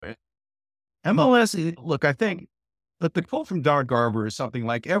MLS, look, I think that the quote from Don Garber is something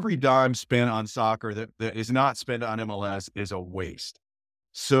like every dime spent on soccer that is not spent on MLS is a waste.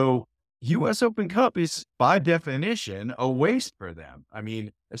 So US Open Cup is by definition a waste for them. I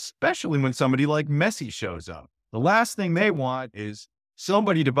mean, especially when somebody like Messi shows up. The last thing they want is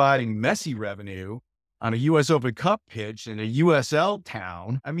somebody dividing Messi revenue on a US Open Cup pitch in a USL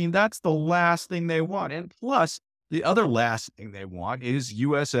town. I mean, that's the last thing they want. And plus, the other last thing they want is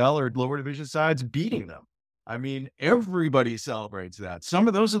USL or lower division sides beating them. I mean, everybody celebrates that.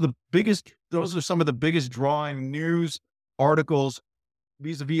 Those are some of the biggest drawing news articles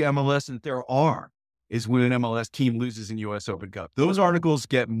vis-a-vis MLS that there are, is when an MLS team loses in US Open Cup. Those articles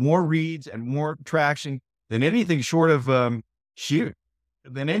get more reads and more traction than anything short of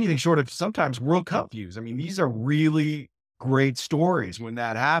sometimes World Cup views. I mean, these are really great stories when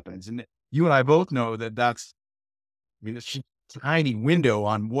that happens. And you and I both know it's a tiny window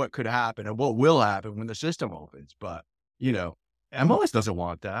on what could happen and what will happen when the system opens. But, MLS doesn't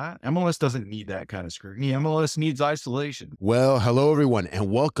want that. MLS doesn't need that kind of scrutiny. MLS needs isolation. Well, hello, everyone, and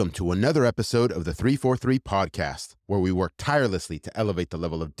welcome to another episode of the 343 podcast, where we work tirelessly to elevate the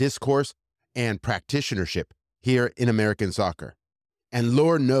level of discourse and practitionership here in American soccer. And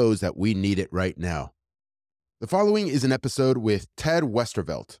Lord knows that we need it right now. The following is an episode with Ted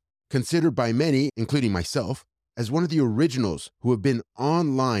Westervelt, considered by many, including myself, as one of the originals who have been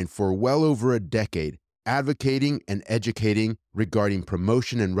online for well over a decade, advocating and educating regarding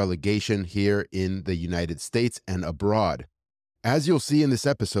promotion and relegation here in the United States and abroad. As you'll see in this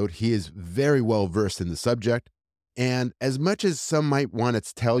episode, he is very well versed in the subject. And as much as some might want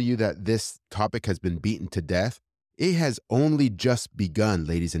to tell you that this topic has been beaten to death, it has only just begun,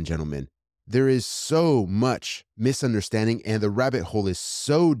 ladies and gentlemen. There is so much misunderstanding, and the rabbit hole is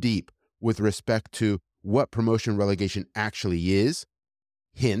so deep with respect to what promotion relegation actually is.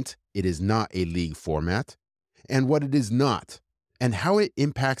 Hint, it is not a league format, and what it is not, and how it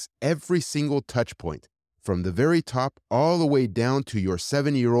impacts every single touch point, from the very top all the way down to your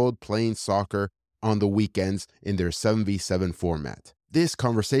 7-year-old playing soccer on the weekends in their 7v7 format. This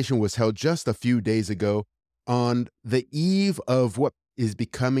conversation was held just a few days ago on the eve of what is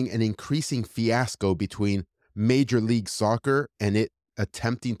becoming an increasing fiasco between Major League Soccer and it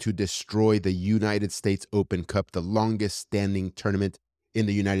attempting to destroy the United States Open Cup, the longest standing tournament in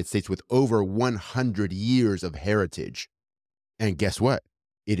the United States with over 100 years of heritage. And guess what?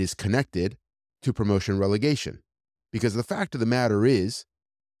 It is connected to promotion relegation. Because the fact of the matter is,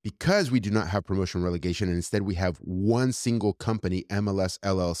 because we do not have promotion relegation and instead we have one single company, MLS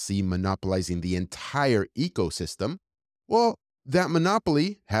LLC, monopolizing the entire ecosystem, well, that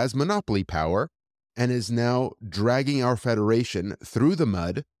monopoly has monopoly power and is now dragging our federation through the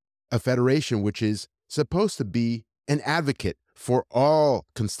mud, a federation which is supposed to be an advocate for all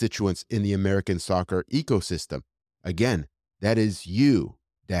constituents in the American soccer ecosystem. Again, that is you,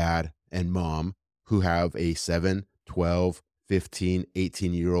 dad and mom, who have a 7, 12, 15,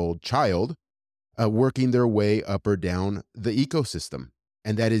 18-year-old child working their way up or down the ecosystem.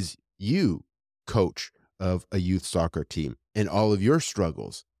 And that is you, coach of a youth soccer team, and all of your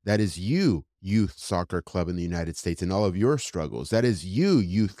struggles. That is you, youth soccer club in the United States, and all of your struggles. That is you,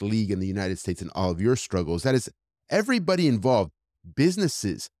 youth league in the United States, and all of your struggles. That is everybody involved.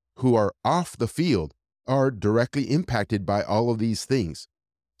 Businesses who are off the field are directly impacted by all of these things.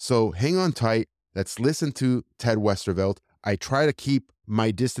 So hang on tight. Let's listen to Ted Westervelt. I try to keep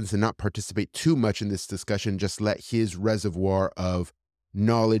my distance and not participate too much in this discussion, just let his reservoir of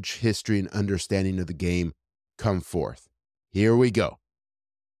knowledge, history, and understanding of the game come forth. Here we go.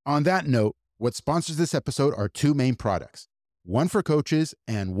 On that note, what sponsors this episode are two main products, one for coaches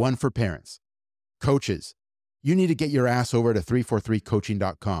and one for parents. Coaches, you need to get your ass over to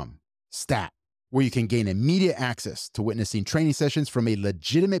 343coaching.com, stat, where you can gain immediate access to witnessing training sessions from a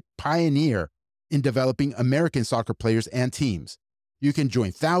legitimate pioneer in developing American soccer players and teams. You can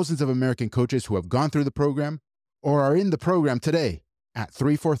join thousands of American coaches who have gone through the program or are in the program today at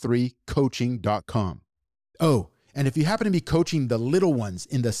 343coaching.com. Oh, and if you happen to be coaching the little ones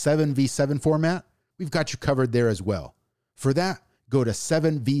in the 7v7 format, we've got you covered there as well. For that, go to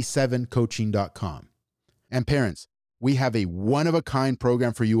 7v7coaching.com. And parents, we have a one-of-a-kind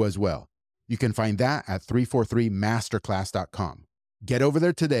program for you as well. You can find that at 343masterclass.com. Get over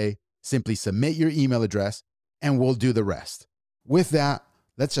there today, simply submit your email address, and we'll do the rest. With that,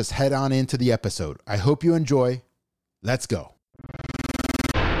 let's just head on into the episode. I hope you enjoy. Let's go.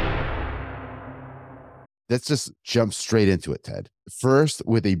 Let's just jump straight into it, Ted. First,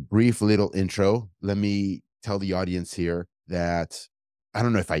 with a brief little intro, let me tell the audience here that I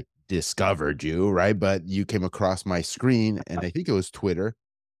don't know if I discovered you, right? But you came across my screen, and I think it was Twitter,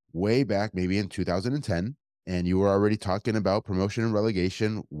 way back, maybe in 2010, and you were already talking about promotion and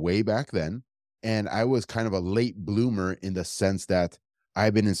relegation way back then. And I was kind of a late bloomer in the sense that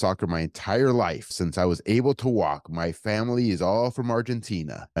I've been in soccer my entire life since I was able to walk. My family is all from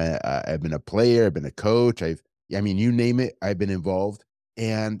Argentina. I've been a player, I've been a coach. I mean, you name it, I've been involved.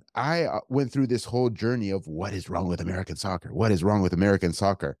 And I went through this whole journey of what is wrong with American soccer? What is wrong with American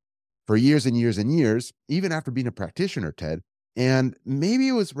soccer? For years and years and years, even after being a practitioner, Ted. And maybe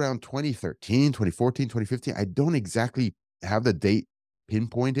it was around 2013, 2014, 2015. I don't exactly have the date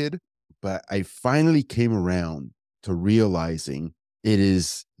pinpointed, but I finally came around to realizing it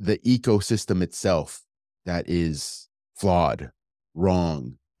is the ecosystem itself that is flawed,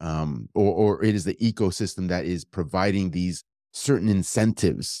 wrong, or it is the ecosystem that is providing these certain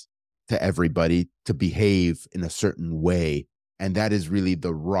incentives to everybody to behave in a certain way. And that is really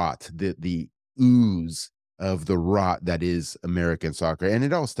the rot, the ooze of the rot that is American soccer. And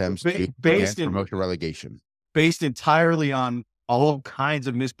it all stems to, again, promotion relegation. Based entirely on all kinds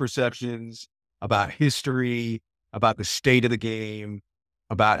of misperceptions about history, about the state of the game,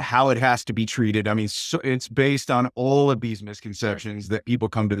 about how it has to be treated. I mean, so it's based on all of these misconceptions that people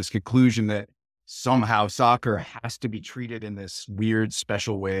come to this conclusion that somehow soccer has to be treated in this weird,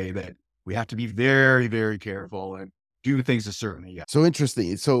 special way, that we have to be very, very careful and do things a certain way. So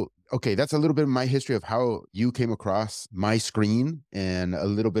interesting. So, okay, that's a little bit of my history of how you came across my screen and a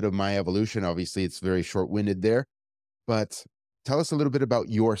little bit of my evolution. Obviously, it's very short-winded there, but tell us a little bit about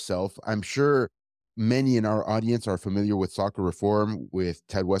yourself. I'm sure many in our audience are familiar with soccer reform with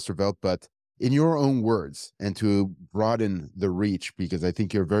Ted Westervelt, but in your own words, and to broaden the reach, because I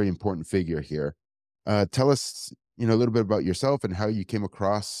think you're a very important figure here, tell us, a little bit about yourself and how you came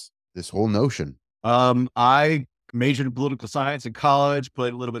across this whole notion. I majored in political science in college,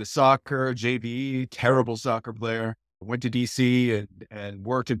 played a little bit of soccer, JV, terrible soccer player. Went to DC and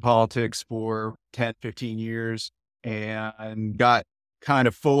worked in politics for 10, 15 years and got kind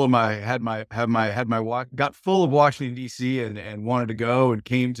of full of got full of Washington DC and wanted to go and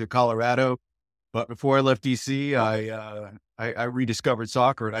came to Colorado. But before I left DC, I rediscovered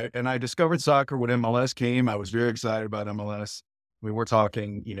soccer and I discovered soccer when MLS came. I was very excited about MLS. I mean, we're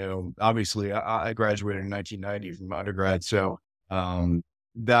talking, obviously I graduated in 1990 from undergrad. So,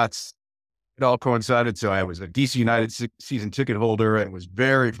 it all coincided. So I was a DC United season ticket holder and was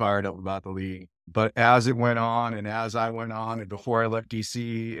very fired up about the league. But as it went on and as I went on and before I left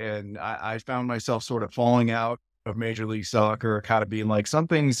DC, and I found myself sort of falling out of Major League Soccer, kind of being like,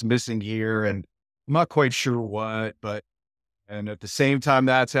 something's missing here. And I'm not quite sure what, and at the same time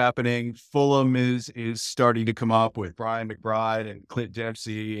that's happening, Fulham is starting to come up with Brian McBride and Clint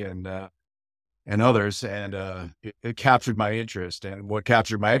Dempsey and others. And it captured my interest. And what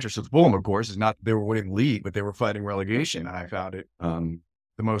captured my interest with Fulham, of course, is not that they were winning the league, but they were fighting relegation. I found it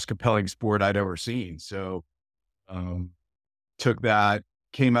the most compelling sport I'd ever seen. So took that,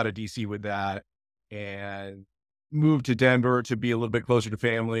 came out of DC with that, and moved to Denver to be a little bit closer to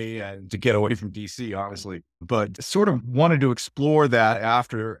family and to get away from DC, honestly. But sort of wanted to explore that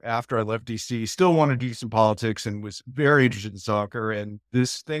after I left DC. Still wanted to do some politics and was very interested in soccer. And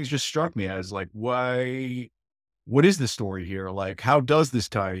this thing just struck me as like, what is the story here? Like, how does this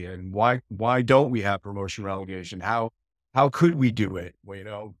tie in? Why don't we have promotion relegation? How could we do it?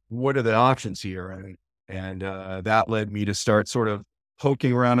 Well, what are the options here? And that led me to start sort of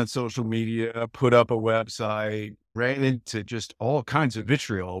poking around on social media, put up a website, ran into just all kinds of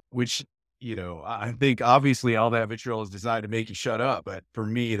vitriol, which, I think obviously all that vitriol is designed to make you shut up. But for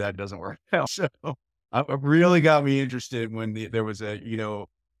me, that doesn't work out. So it really got me interested when there was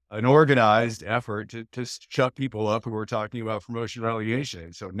an organized effort to shut people up who were talking about promotion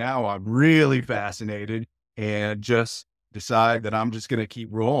relegation. So now I'm really fascinated and just decide that I'm just going to keep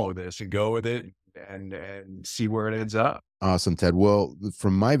rolling with this and go with it and see where it ends up. Awesome, Ted. Well,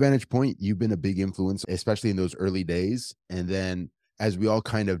 from my vantage point, you've been a big influence, especially in those early days. And then, as we all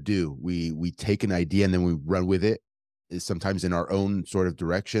kind of do, we take an idea and then we run with it, sometimes in our own sort of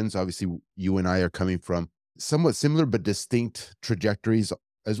directions. Obviously, you and I are coming from somewhat similar but distinct trajectories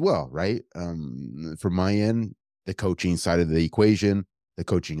as well, right? From my end, the coaching side of the equation, the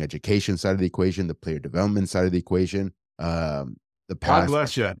coaching education side of the equation, the player development side of the equation. The past, God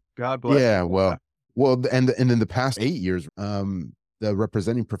bless you. God bless. Yeah, well, and then the past 8 years, the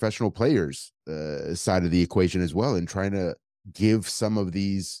representing professional players side of the equation as well, and trying to give some of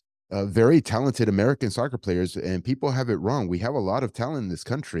these very talented American soccer players, and people have it wrong. We have a lot of talent in this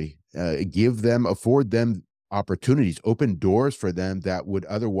country. Afford them opportunities, open doors for them that would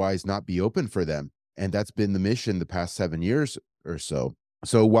otherwise not be open for them. And that's been the mission the past 7 years or so.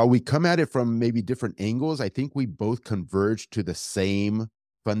 So while we come at it from maybe different angles, I think we both converge to the same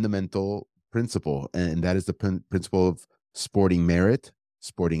fundamental principle, and that is the principle of sporting merit,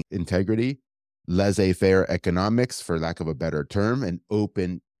 sporting integrity, laissez-faire economics, for lack of a better term, an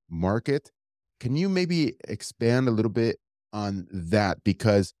open market. Can you maybe expand a little bit on that?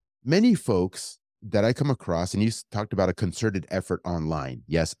 Because many folks that I come across, and you talked about a concerted effort online,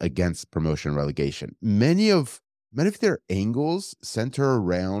 yes, against promotion and relegation. Many of their angles center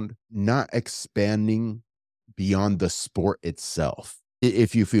around not expanding beyond the sport itself.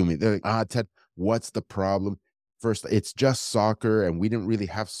 If you feel me, they're like, Ted, what's the problem? First, it's just soccer, and we didn't really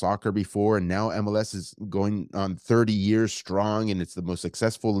have soccer before. And now MLS is going on 30 years strong, and it's the most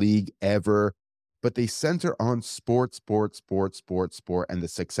successful league ever. But they center on sport, and the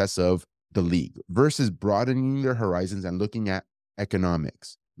success of the league versus broadening their horizons and looking at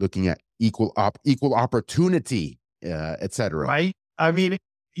economics, looking at equal opportunity, etc. Right. I mean,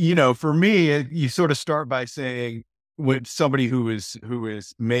 for me, you sort of start by saying, with somebody who is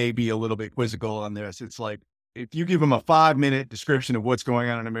maybe a little bit quizzical on this, it's like, if you give them a 5-minute description of what's going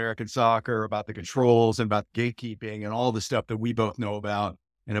on in American soccer, about the controls and about gatekeeping and all the stuff that we both know about,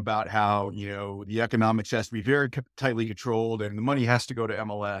 and about how, the economics has to be very tightly controlled and the money has to go to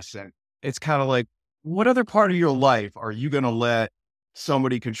MLS. And it's kind of like, what other part of your life are you going to let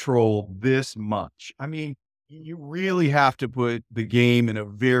somebody control this much? I mean, you really have to put the game in a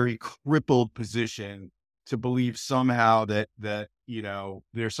very crippled position to believe somehow that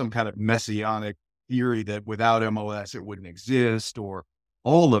there's some kind of messianic theory that without MLS it wouldn't exist, or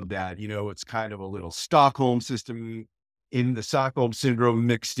all of that. It's kind of a little Stockholm system in the Stockholm syndrome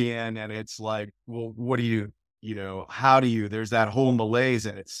mixed in, and it's like, well, what do how do you? There's that whole malaise,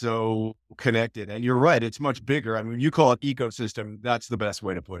 and it's so connected. And you're right, it's much bigger. I mean, you call it ecosystem. That's the best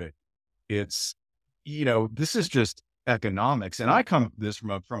way to put it. It's this is just economics. And I come this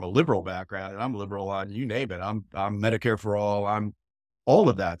from a liberal background, and I'm liberal on, you name it. I'm Medicare for all. I'm all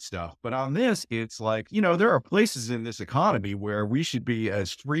of that stuff. But on this, it's like, there are places in this economy where we should be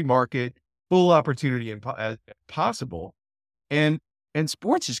as free market, full opportunity as possible. And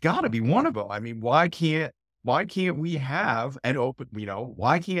sports has got to be one of them. I mean, why can't we have an open,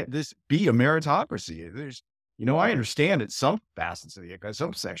 why can't this be a meritocracy? There's, I understand that some facets of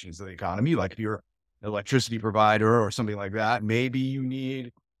some sections of the economy, like if you're electricity provider or something like that, maybe you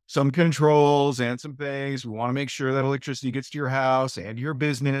need some controls and some things. We want to make sure that electricity gets to your house and your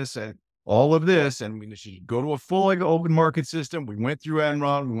business and all of this. And we should go to a full open market system. We went through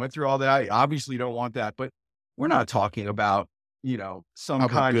Enron. We went through all that. I obviously don't want that, but we're not talking about, some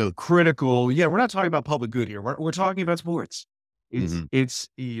Public kind good. of critical. Yeah. We're not talking about public good here. We're talking about sports. It's,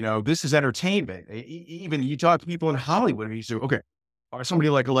 this is entertainment. Even you talk to people in Hollywood and you say, okay, or somebody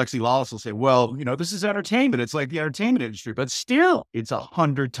like Alexi Lawless will say, well, this is entertainment. It's like the entertainment industry, but still it's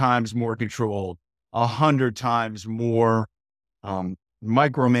 100 times more controlled, 100 times more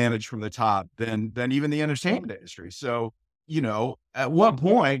micromanaged from the top than even the entertainment industry. So, at what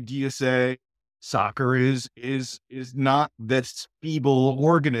point do you say soccer is not this feeble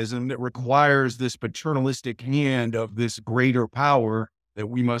organism that requires this paternalistic hand of this greater power that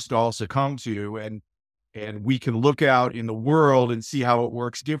we must all succumb to? And we can look out in the world and see how it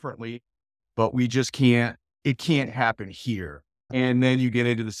works differently, but we just can't, it can't happen here. And then you get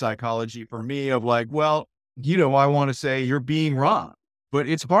into the psychology for me of like, well, I want to say you're being robbed, but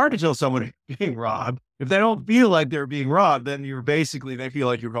it's hard to tell someone being robbed. If they don't feel like they're being robbed, then they feel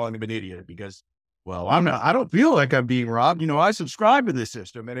like you're calling them an idiot because, well, I don't feel like I'm being robbed. I subscribe to this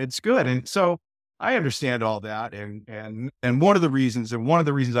system and it's good. And so I understand all that. And one of the reasons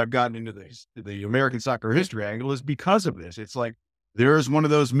I've gotten into the American soccer history angle is because of this. It's like, there's one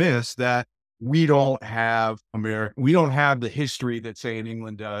of those myths that we don't have the history that say in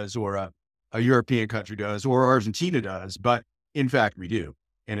England does, or a European country does, or Argentina does. But in fact, we do.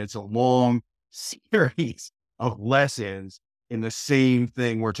 And it's a long series of lessons in the same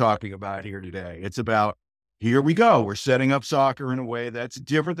thing we're talking about here today. It's about, here we go. We're setting up soccer in a way that's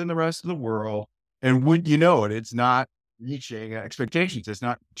different than the rest of the world. And wouldn't you know it, it's not reaching expectations. It's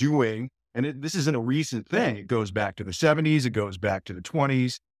not doing, and this isn't a recent thing. It goes back to the 70s. It goes back to the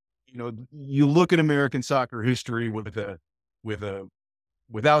 20s. You look at American soccer history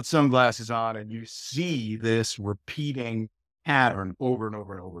without sunglasses on, and you see this repeating pattern over and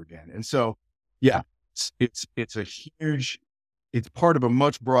over and over again. And so, yeah, it's part of a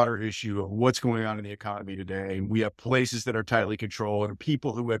much broader issue of what's going on in the economy today. We have places that are tightly controlled and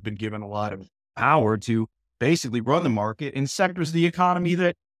people who have been given a lot of power to basically run the market in sectors of the economy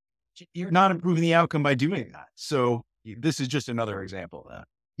that you're not improving the outcome by doing that. So this is just another example of that.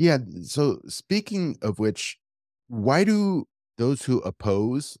 Yeah. So speaking of which, why do those who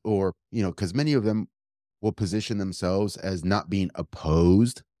oppose, or, because many of them will position themselves as not being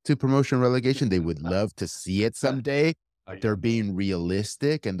opposed to promotion relegation. They would love to see it someday, I but get they're being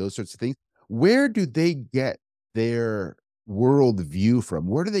realistic and those sorts of things. Where do they get their world view from?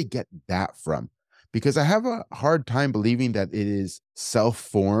 Where do they get that from? Because I have a hard time believing that it is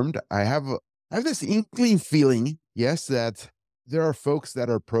self-formed. I have this inkling feeling, yes, that there are folks that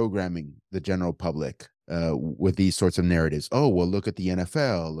are programming the general public with these sorts of narratives. Oh, well, look at the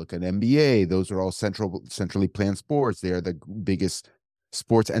NFL, look at NBA. Those are all centrally planned sports. They are the biggest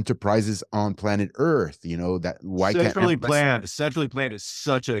sports enterprises on planet Earth. You know that why can't Centrally MLS? planned. Centrally planned is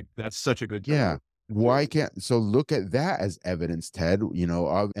that's such a good Yeah. term. Why can't so look at that as evidence, Ted? You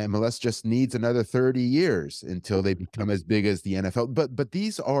know, MLS just needs another 30 years until they become as big as the NFL. But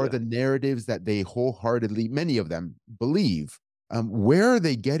these are Yeah. the narratives that they wholeheartedly, many of them, believe. Where are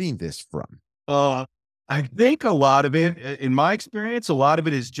they getting this from? Uh, I think a lot of it, in my experience, a lot of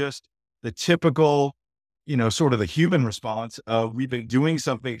it is just the typical, sort of the human response of we've been doing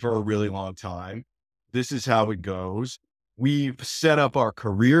something for a really long time. This is how it goes. We've set up our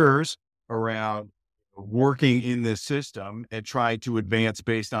careers around working in this system and trying to advance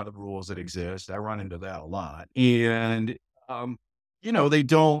based on the rules that exist. I run into that a lot. And, um, they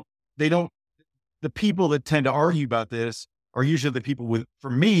don't the people that tend to argue about this are usually the people for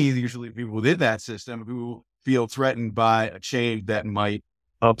me, usually the people within that system who feel threatened by a change that might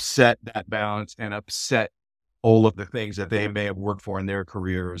upset that balance and upset all of the things that they may have worked for in their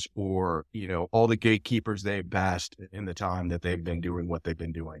careers or, all the gatekeepers they've bashed in the time that they've been doing what they've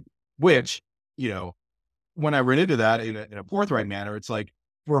been doing, which, you know, when I run into that in a forthright manner, it's like,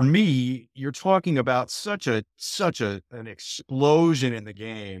 for me, you're talking about an explosion in the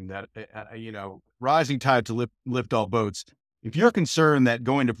game that, rising tide to lift all boats. If you're concerned that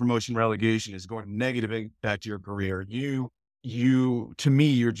going to promotion relegation is going to negatively impact your career, to me,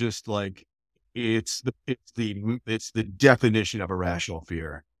 you're just like, it's the definition of irrational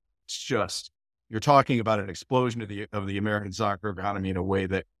fear. It's just, you're talking about an explosion of the American soccer economy in a way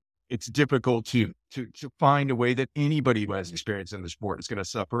that it's difficult to find a way that anybody who has experience in the sport is going to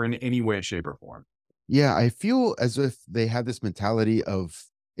suffer in any way, shape, or form. Yeah, I feel as if they have this mentality of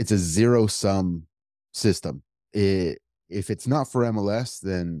it's a zero sum system. If it's not for MLS,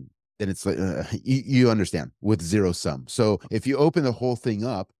 then it's like you understand with zero sum. So if you open the whole thing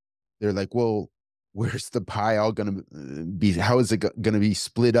up, they're like, well, where's the pie all going to be? How is it going to be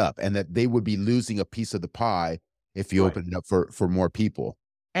split up? And that they would be losing a piece of the pie if you Right. open it up for more people.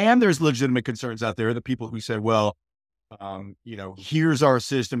 And there's legitimate concerns out there. The people who say, well, here's our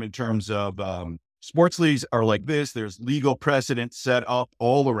system in terms of sports leagues are like this. There's legal precedent set up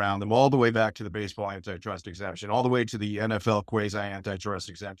all around them, all the way back to the baseball antitrust exemption, all the way to the NFL quasi antitrust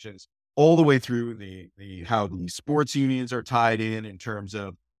exemptions, all the way through the how the sports unions are tied in terms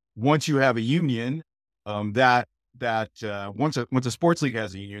of once you have a union, once a sports league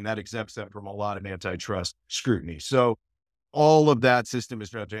has a union, that exempts them from a lot of antitrust scrutiny. So all of that system is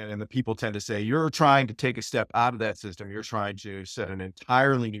built in, and the people tend to say, you're trying to take a step out of that system. You're trying to set an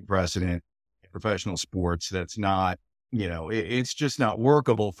entirely new precedent in professional sports that's not, it's just not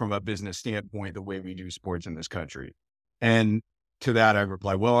workable from a business standpoint, the way we do sports in this country. And to that, I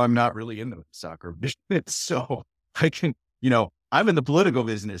reply, well, I'm not really in the soccer business. So I can, I'm in the political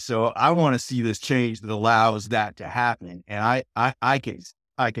business. So I want to see this change that allows that to happen. And I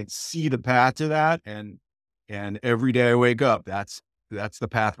can see the path to that. And every day I wake up, that's the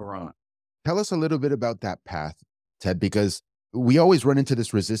path we're on. Tell us a little bit about that path, Ted, because we always run into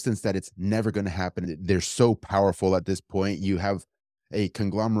this resistance that it's never going to happen. They're so powerful at this point. You have a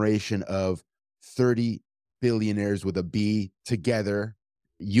conglomeration of 30 billionaires with a B together,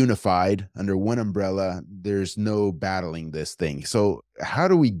 unified under one umbrella. There's no battling this thing. So, how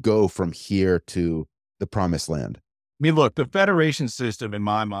do we go from here to the promised land? I mean, look, the federation system in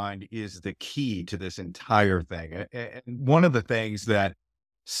my mind is the key to this entire thing. And one of the things that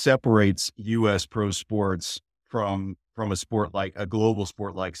separates US pro sports from a sport like a global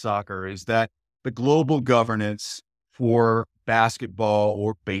sport like soccer is that the global governance for basketball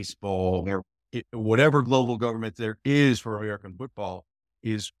or baseball or whatever global government there is for American football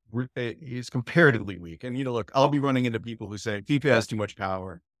is comparatively weak. And look, I'll be running into people who say FIFA has too much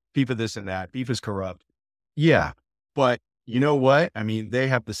power, FIFA this and that, FIFA's corrupt. Yeah, but you know what? I mean, they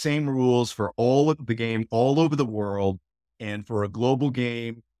have the same rules for all of the game all over the world, and for a global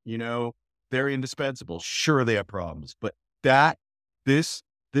game, they're indispensable. Sure, they have problems, but that this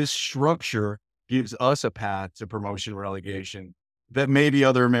structure gives us a path to promotion relegation that maybe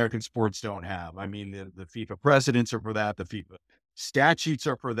other American sports don't have. I mean, the FIFA precedents are for that. The FIFA statutes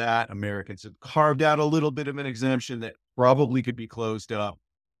are for that. Americans have carved out a little bit of an exemption that probably could be closed up.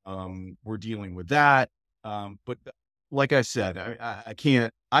 We're dealing with that. But like I said, I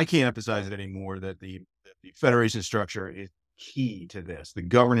can't emphasize it anymore that the federation structure is key to this. The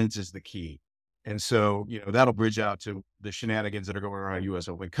governance is the key. And so, that'll bridge out to the shenanigans that are going around US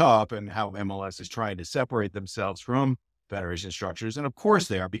Open Cup and how MLS is trying to separate themselves from federation structures. And of course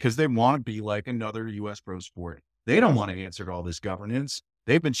they are, because they want to be like another US pro sport. They don't want to answer to all this governance.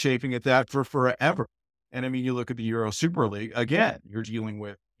 They've been chafing at that for forever. And I mean, you look at the Euro Super League, again, you're dealing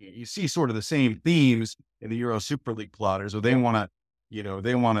with, you see sort of the same themes in the Euro Super League plotters, where they want to,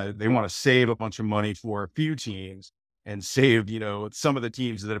 they want to save a bunch of money for a few teams and save, some of the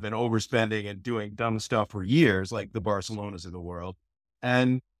teams that have been overspending and doing dumb stuff for years, like the Barcelonas of the world.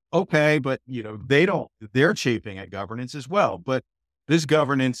 And okay, but they're chafing at governance as well. But this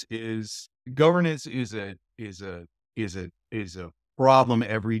governance is a problem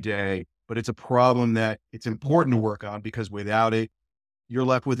every day, but it's a problem that it's important to work on, because without it, you're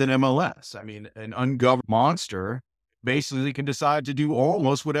left with an MLS. I mean, an ungoverned monster basically can decide to do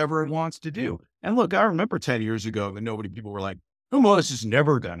almost whatever it wants to do. And look, I remember 10 years ago that people were like, MLS is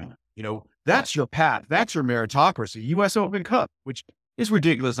never gonna, that's your path. That's your meritocracy, US Open Cup, which is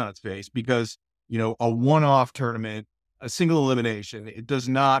ridiculous on its face, because, a one-off tournament, a single elimination, it does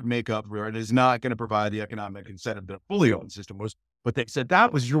not make up for it. It is not going to provide the economic incentive that a fully owned system was. But they said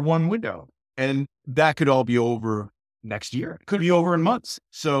that was your one window, and that could all be over next year. It could be over in months.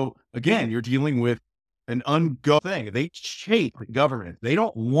 So again, you're dealing with an ungoverned thing. They shape governance. They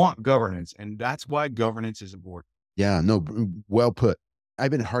don't want governance, and that's why governance is important. Yeah, no, well put.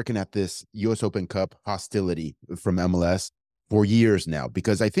 I've been harking at this US Open Cup hostility from MLS for years now,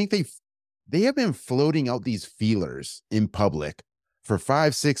 because I think they have been floating out these feelers in public for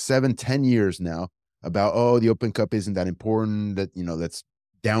 5, 6, 7, 10 years now about, oh, the Open Cup isn't that important, that, let's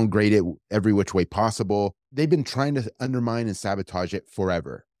downgrade it every which way possible. They've been trying to undermine and sabotage it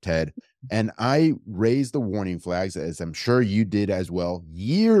forever, Ted. And I raised the warning flags, as I'm sure you did as well,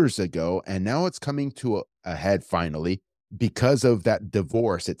 years ago. And now it's coming to a head finally, because of that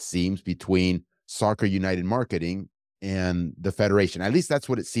divorce, it seems, between Soccer United Marketing and the federation. At least that's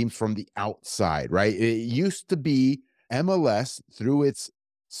what it seems from the outside, right? It used to be MLS, through its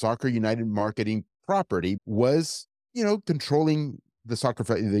Soccer United Marketing property, was, controlling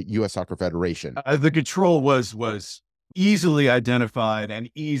the U.S. Soccer Federation. The control was easily identified and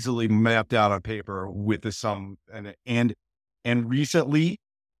easily mapped out on paper with the sum, and recently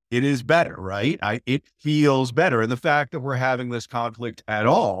it is better, right? It feels better. And the fact that we're having this conflict at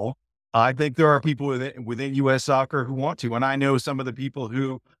all, I think there are people within U.S. soccer who want to. And I know some of the people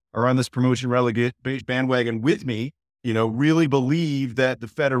who are on this promotion relegate bandwagon with me, really believe that the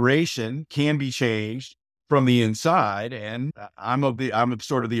federation can be changed from the inside. And I'm of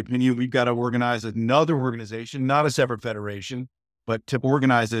sort of the opinion we've got to organize another organization, not a separate federation, but to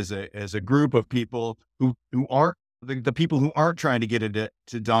organize as a group of people who aren't the people who aren't trying to get into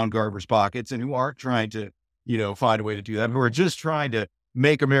Don Garber's pockets, and who aren't trying to, find a way to do that, who are just trying to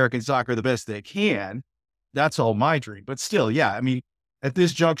make American soccer the best they can. That's all my dream. But still, yeah, I mean, at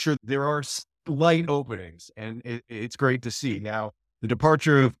this juncture, there are slight openings, and it's great to see. Now, the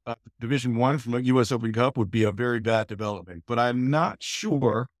departure of Division I from the U.S. Open Cup would be a very bad development, but I'm not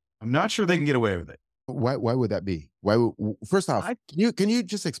sure they can get away with it. Why would that be? First off, can you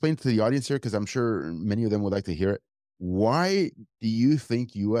just explain to the audience here, because I'm sure many of them would like to hear it. Why do you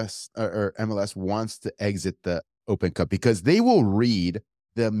think US or MLS wants to exit the Open Cup? Because they will read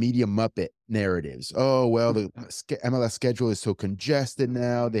the media Muppet narratives. Oh, well, the MLS schedule is so congested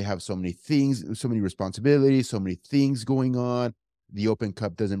now. They have so many things, so many responsibilities, so many things going on. The Open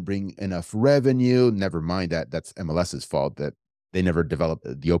Cup doesn't bring enough revenue. Never mind that's MLS's fault that they never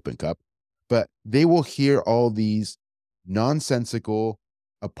developed the Open Cup. But they will hear all these nonsensical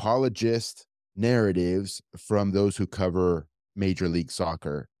apologist narratives from those who cover Major League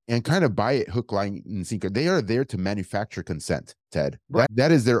Soccer and kind of buy it hook, line, and sinker. They are there to manufacture consent, Ted. Right.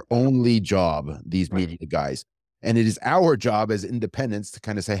 That is their only job, these media guys. And it is our job as independents to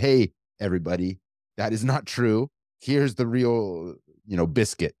kind of say, hey, everybody, that is not true. Here's the real,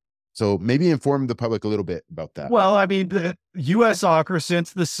 biscuit. So maybe inform the public a little bit about that. Well, I mean, the U.S. Soccer,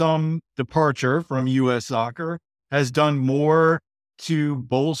 since the Sum departure from U.S. Soccer, has done more to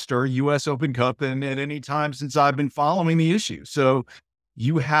bolster U.S. Open Cup than at any time since I've been following the issue. So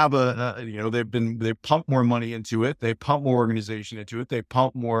you have they've pumped more money into it. They pump more organization into it. They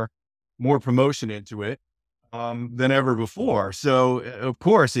pump more promotion into it than ever before. So of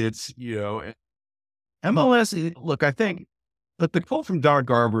course it's, MLS. Look, I think that the quote from Don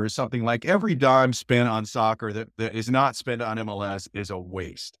Garber is something like, every dime spent on soccer that is not spent on MLS is a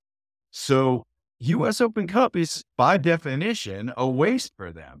waste. So U.S. Open Cup is by definition a waste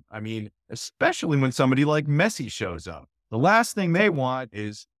for them. I mean, especially when somebody like Messi shows up. The last thing they want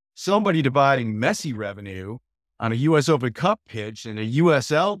is somebody dividing Messi revenue on a US Open Cup pitch in a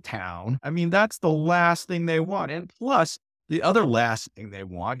USL town. I mean, that's the last thing they want. And plus, the other last thing they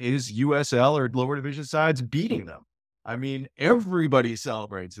want is USL or lower division sides beating them. I mean, everybody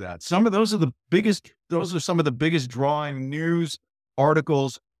celebrates that. Those are some of the biggest drawing news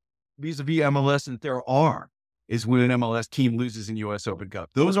articles vis-a-vis MLS that there are, is when an MLS team loses in US Open Cup.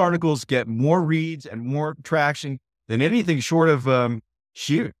 Those articles get more reads and more traction than anything short of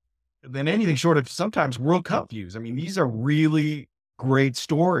sometimes World Cup views. I mean, these are really great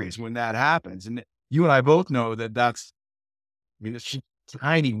stories when that happens. And you and I both know that it's a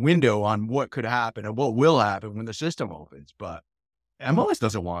tiny window on what could happen and what will happen when the system opens. But MLS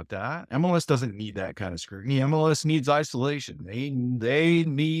doesn't want that. MLS doesn't need that kind of scrutiny. MLS needs isolation. They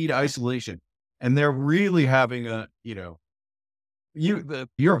need isolation. And they're really having the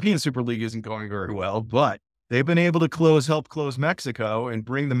European Super League isn't going very well, but they've been able to help close Mexico and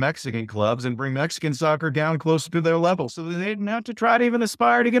bring the Mexican clubs and bring Mexican soccer down closer to their level so that they didn't have to try to even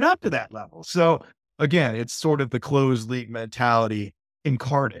aspire to get up to that level. So again, it's sort of the closed league mentality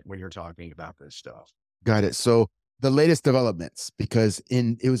incarnate when you're talking about this stuff. Got it. So the latest developments, because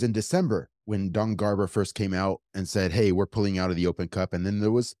it was in December when Don Garber first came out and said, hey, we're pulling out of the Open Cup. And then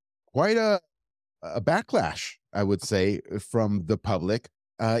there was quite a backlash, I would say, from the public,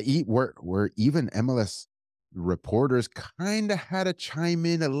 where even MLS reporters kind of had to chime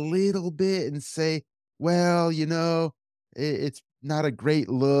in a little bit and say, well, it's not a great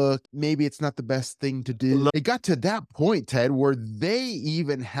look. Maybe it's not the best thing to do. It got to that point, Ted, where they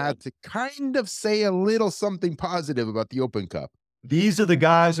even had to kind of say a little something positive about the Open Cup. These are the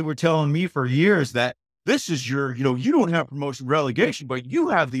guys that were telling me for years that this is you don't have promotion relegation, but you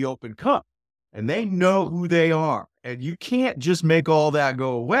have the Open Cup. And they know who they are. And you can't just make all that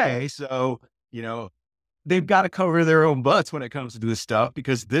go away. So, they've got to cover their own butts when it comes to this stuff,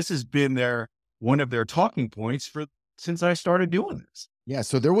 because this has been one of their talking points since I started doing this. Yeah.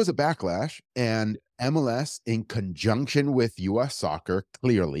 So there was a backlash, and MLS, in conjunction with US Soccer,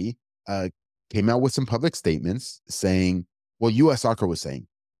 clearly came out with some public statements saying, well, US Soccer was saying,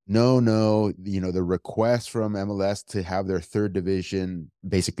 no, the request from MLS to have their third division,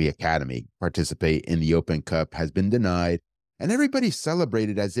 basically academy, participate in the Open Cup has been denied. And everybody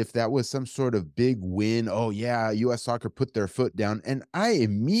celebrated as if that was some sort of big win. Oh, yeah, US Soccer put their foot down. And I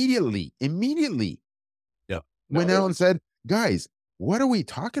immediately went out and said, guys, what are we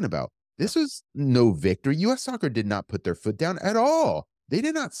talking about? This was no victory. US Soccer did not put their foot down at all. They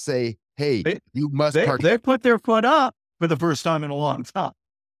did not say, hey, you must They put their foot up for the first time in a long time.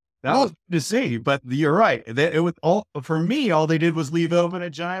 That was to see, but you're right. For me, all they did was leave open a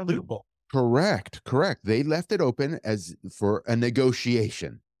giant loophole. Correct. They left it open as for a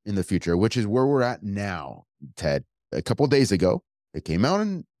negotiation in the future, which is where we're at now, Ted. A couple of days ago, it came out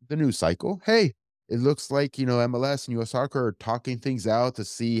in the news cycle. Hey, it looks like, MLS and US Soccer are talking things out to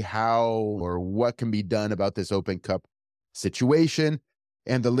see how or what can be done about this Open Cup situation.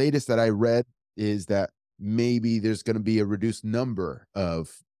 And the latest that I read is that maybe there's going to be a reduced number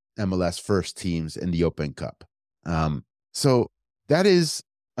of MLS first teams in the Open Cup. So that is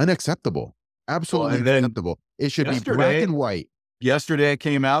unacceptable. Absolutely unacceptable. It should be black and white. Yesterday it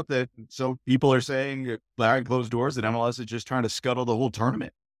came out that some people are saying behind closed doors that MLS is just trying to scuttle the whole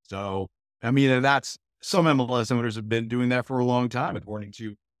tournament. So, I mean, and that's some MLS owners have been doing that for a long time, according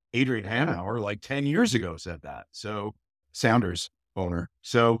to Adrian Hanauer, like 10 years ago said that. So Sounders owner.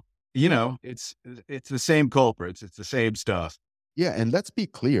 So, it's the same culprits. It's the same stuff. Yeah. And let's be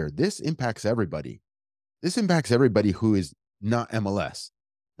clear. This impacts everybody. This impacts everybody who is not MLS.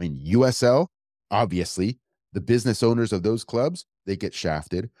 I mean, USL, obviously, the business owners of those clubs, they get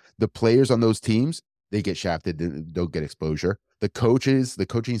shafted. The players on those teams, they get shafted, don't get exposure. The coaches, the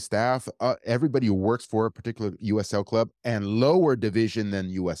coaching staff, everybody who works for a particular USL club and lower division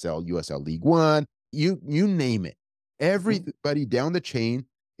than USL League One, you name it. Everybody down the chain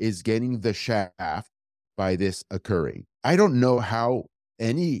is getting the shaft by this occurring. I don't know how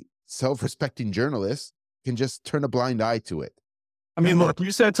any self-respecting journalist can just turn a blind eye to it. I mean, look,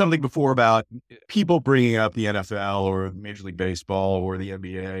 you said something before about people bringing up the NFL or Major League Baseball or the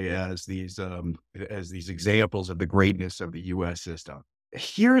NBA as these examples of the greatness of the U.S. system.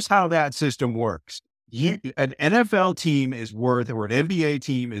 Here's how that system works. An NFL team is worth, or an NBA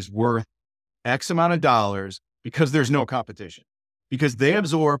team is worth X amount of dollars because there's no competition. Because they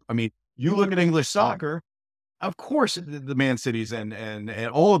absorb, I mean, you look at English soccer, of course, the Man Cities and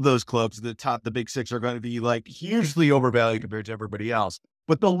all of those clubs, the big six, are going to be like hugely overvalued compared to everybody else.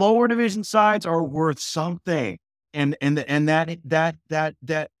 But the lower division sides are worth something. and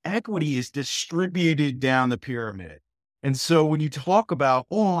that equity is distributed down the pyramid. And so when you talk about,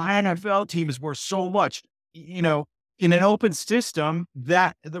 oh, NFL team is worth so much, you know, in an open system,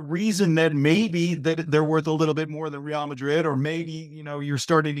 that the reason that maybe that they're worth a little bit more than Real Madrid, or maybe, you're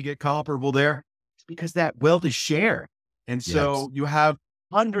starting to get comparable there, it's because that wealth is shared. And Yes. so you have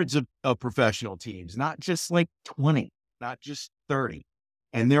hundreds of professional teams, not just like 20, not just 30.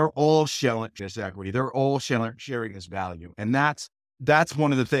 And they're all sharing this equity. They're all sharing this value. And that's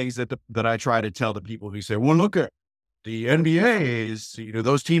one of the things that I try to tell the people who say, well, look at the NBA is,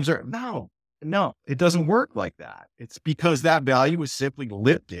 those teams are, no, it doesn't work like that. It's because that value is simply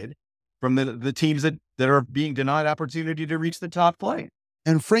lifted from the teams that are being denied opportunity to reach the top play.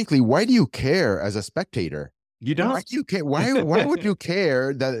 And frankly, why do you care as a spectator? You Why don't. do you care? Why would you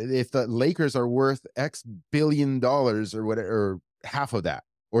care that if the Lakers are worth X billion dollars or whatever, or half of that,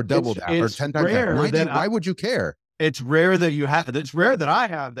 or double that, or It's 10 times that? rare Why would you care? it's rare that I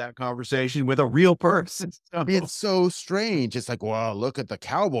have that conversation with a real person. So, It's so strange. It's like, well, look at the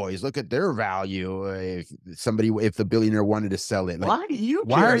Cowboys, look at their value. If the billionaire wanted to sell it, like, why do you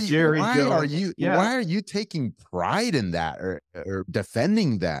care, Jerry Jones? Yeah. why are you taking pride in that, or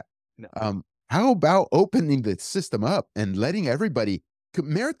defending that? No. How about opening the system up and letting everybody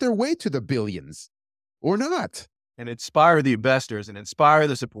merit their way to the billions, or not? And inspire the investors and inspire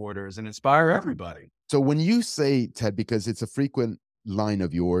the supporters and inspire everybody. So when you say, Ted, because it's a frequent line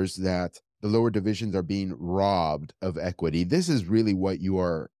of yours that the lower divisions are being robbed of equity, this is really what you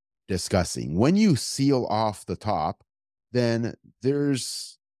are discussing. When you seal off the top, then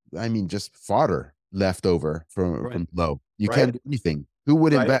there's, just fodder left over from low. You can't do anything. Who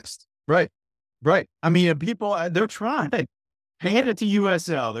would invest? Right. I mean, people, they're trying. Hand it to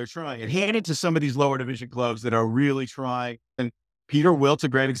USL. They're trying. And hand it to some of these lower division clubs that are really trying. And Peter Wilt's a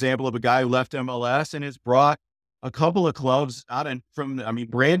great example of a guy who left MLS and has brought a couple of clubs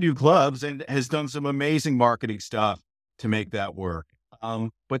brand new clubs, and has done some amazing marketing stuff to make that work.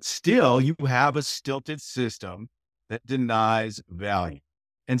 But still, you have a stilted system that denies value.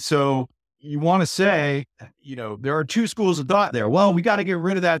 And so you want to say, there are two schools of thought there. Well, we got to get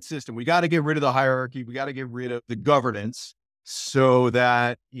rid of that system. We got to get rid of the hierarchy. We got to get rid of the governance, so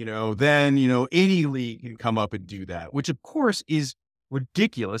that, then, any league can come up and do that, which of course is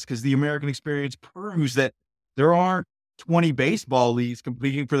ridiculous, because the American experience proves that there aren't 20 baseball leagues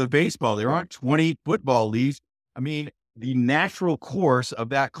competing for the baseball. There aren't 20 football leagues. I mean, the natural course of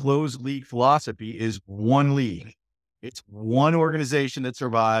that closed league philosophy is one league. It's one organization that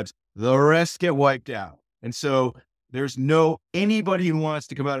survives. The rest get wiped out. And so there's anybody who wants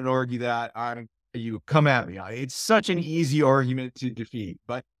to come out and argue that, you come at me. It's such an easy argument to defeat,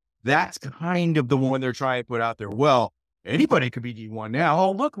 but that's kind of the one they're trying to put out there. Well, anybody could be D1 now.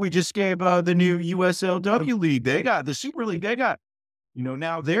 Oh, look, we just gave the new USLW league. They got the Super League. They got,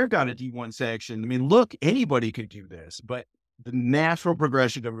 now they've got a D1 section. I mean, look, anybody could do this, but the natural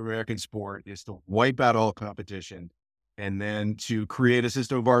progression of American sport is to wipe out all competition, and then to create a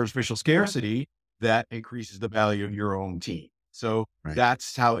system of artificial scarcity that increases the value of your own team. So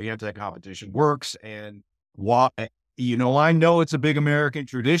that's how anti-competition works. And I know it's a big American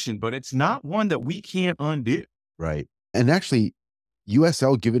tradition, but it's not one that we can't undo. Right. And actually,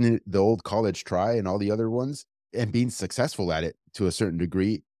 USL giving it the old college try and all the other ones, and being successful at it to a certain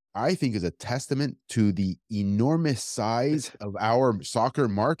degree, I think is a testament to the enormous size of our soccer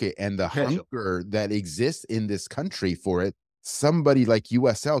market and the hunger that exists in this country for it. Somebody like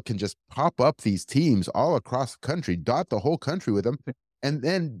USL can just pop up these teams all across the country, dot the whole country with them.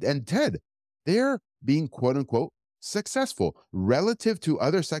 And Ted, they're being quote unquote successful relative to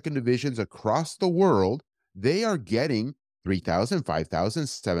other second divisions across the world. They are getting 3,000, 5,000,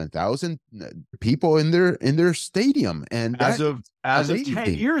 7,000 people in their stadium. And as of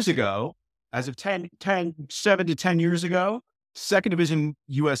 10 years ago, 7 to 10 years ago, second division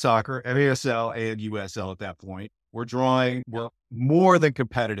US soccer, ASL and USL at that point, were more than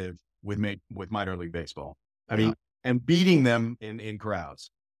competitive with minor league baseball. I mean, and beating them in crowds.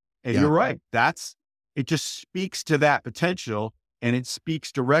 And you're right. It just speaks to that potential, and it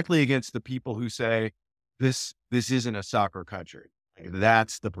speaks directly against the people who say this isn't a soccer country.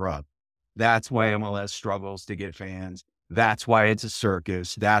 That's the problem. That's why MLS struggles to get fans. That's why it's a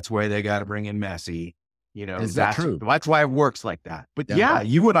circus. That's why they got to bring in Messi. Is that true? That's why it works like that. But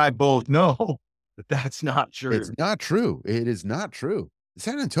you and I both know that that's not true. It's not true. It is not true.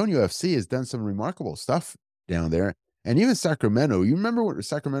 San Antonio FC has done some remarkable stuff down there. And even Sacramento, you remember what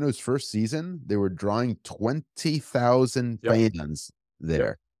Sacramento's first season? They were drawing 20,000 fans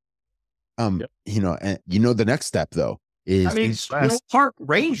there. And the next step though, I is mean, impressive. Park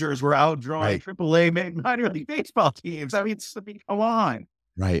Rangers were outdrawing Right. AAA minor league baseball teams. I mean, come on.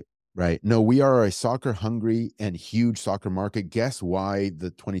 Right. Right. No, we are a soccer hungry and huge soccer market. Guess why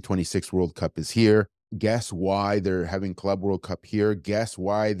the 2026 World Cup is here? Guess why they're having Club World Cup here? Guess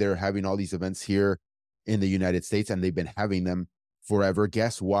why they're having all these events here in the United States, and they've been having them forever?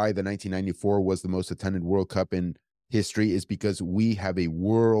 Guess why the 1994 was the most attended World Cup in history? Is because we have a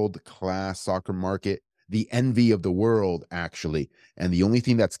world-class soccer market, the envy of the world, actually. And the only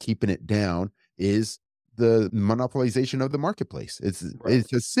thing that's keeping it down is the monopolization of the marketplace. Right.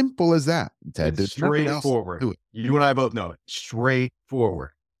 It's as simple as that, Ted. It's There's nothing else straightforward. to it. You and I both know it.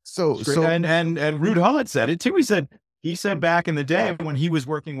 Straightforward. So Straight so and Rude Hullett said it too. He said back in the day when he was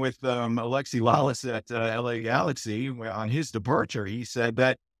working with Alexi Lawless at LA Galaxy on his departure, he said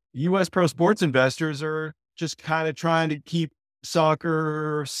that U.S. pro sports investors are just kind of trying to keep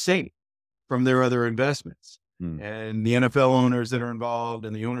soccer safe from their other investments. And the NFL owners that are involved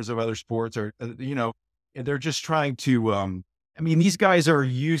and the owners of other sports are, they're just trying to, I mean, these guys are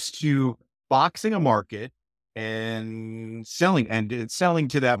used to boxing a market and selling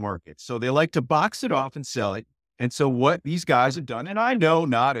to that market. So they like to box it off and sell it. And so what these guys have done, and I know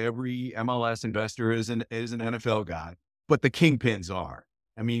not every MLS investor is an NFL guy, but the kingpins are.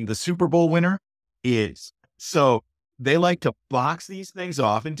 I mean, the Super Bowl winner is. So they like to box these things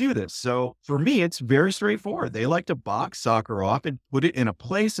off and do this. So for me, it's very straightforward. They like to box soccer off and put it in a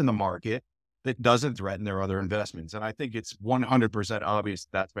place in the market that doesn't threaten their other investments. And I think it's 100% obvious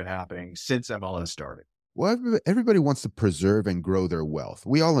that's been happening since MLS started. well, everybody wants to preserve and grow their wealth.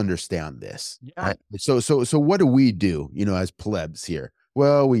 We all understand this. Yeah. Right? So what do we do, as plebs here?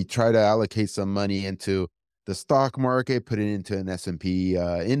 Well, we try to allocate some money into the stock market, put it into an S&P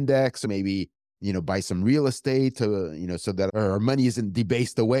index, maybe, buy some real estate to, so that our money isn't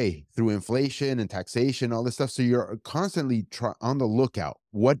debased away through inflation and taxation, all this stuff. So you're constantly on the lookout.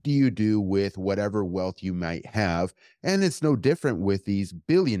 What do you do with whatever wealth you might have? And it's no different with these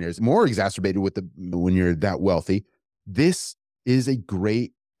billionaires, more exacerbated with when you're that wealthy. This is a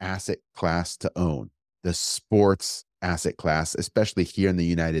great asset class to own, the sports asset class, especially here in the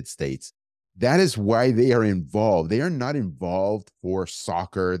United States. That is why they are involved. They are not involved for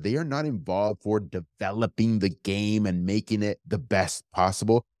soccer. They are not involved for developing the game and making it the best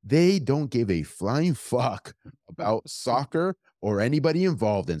possible. They don't give a flying fuck about soccer or anybody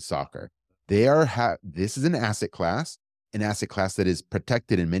involved in soccer. This is an asset class that is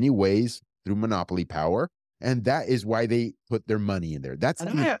protected in many ways through monopoly power. And that is why they put their money in there.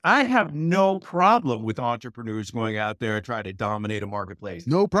 I have no problem with entrepreneurs going out there and trying to dominate a marketplace.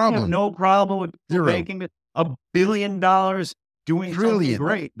 No problem. I have no problem with Zero. making $1 billion doing something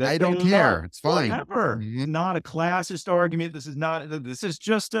great. I don't care. It's fine. Whatever. Not a classist argument. This is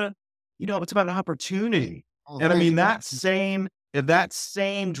just it's about an opportunity. And I mean, that same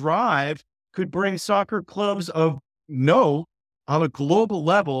drive could bring soccer clubs on a global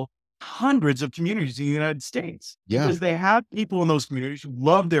level, hundreds of communities in the United States. Yeah. Because they have people in those communities who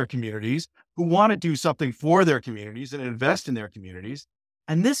love their communities, who want to do something for their communities and invest in their communities.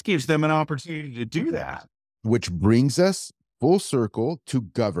 And this gives them an opportunity to do that. Which brings us full circle to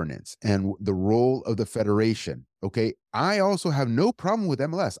governance and the role of the federation. Okay. I also have no problem with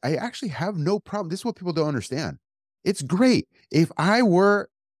MLS. I actually have no problem. This is what people don't understand. It's great. If I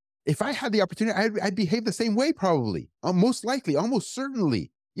had the opportunity, I'd behave the same way, probably. Most likely, almost certainly.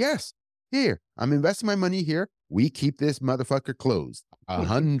 Yes. Here, I'm investing my money here. We keep this motherfucker closed.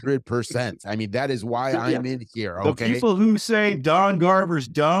 100%. I mean, that is why I'm in here. Okay. The people who say Don Garber's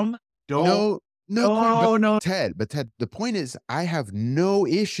dumb don't. No, Ted. But Ted, the point is, I have no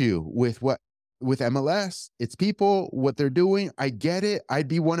issue with MLS. It's people, what they're doing. I get it. I'd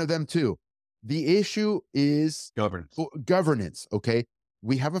be one of them too. The issue is governance. Okay.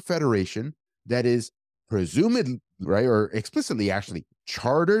 We have a federation that is presumably, right, or explicitly actually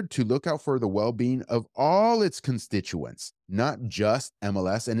chartered to look out for the well-being of all its constituents, not just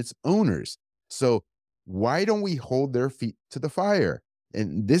MLS and its owners. So why don't we hold their feet to the fire?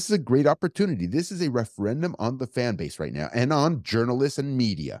 And this is a great opportunity. This is a referendum on the fan base right now and on journalists and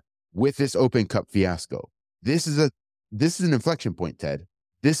media with this Open Cup fiasco. This is an inflection point, Ted.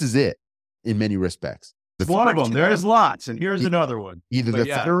 This is it in many respects. One of them. There's lots. And here's another one. Either the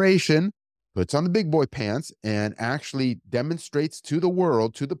federation puts on the big boy pants and actually demonstrates to the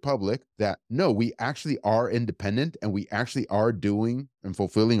world, to the public, that no, we actually are independent and we actually are doing and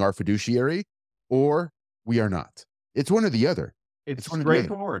fulfilling our fiduciary, or we are not. It's one or the other. It's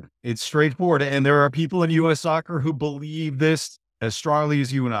straightforward. It's straightforward. And there are people in U.S. soccer who believe this as strongly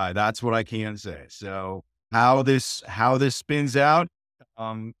as you and I. That's what I can say. So how this spins out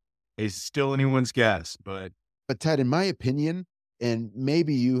is still anyone's guess. But But Ted, in my opinion, and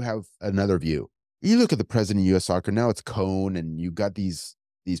maybe you have another view, you look at the president of U.S. Soccer now. It's Cone, and you got these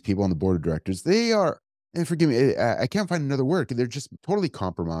people on the board of directors. They are, and forgive me, I can't find another word. They're just totally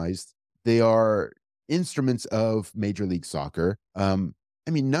compromised. They are instruments of Major League Soccer. I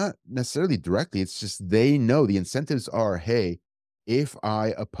mean, not necessarily directly. It's just they know the incentives are, hey, if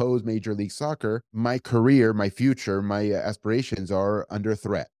I oppose Major League Soccer, my career, my future, my aspirations are under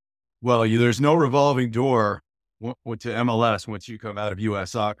threat. Well, there's no revolving door to MLS once you come out of U.S.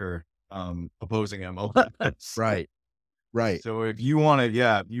 Soccer opposing MLS. Right. Right. So if you want to,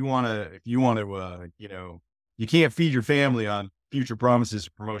 you can't feed your family on future promises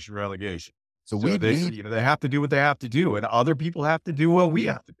of promotion relegation. So So we they, need they have to do what they have to do, and other people have to do what we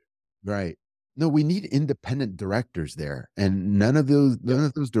have to do. right. No, we need independent directors there, and none of those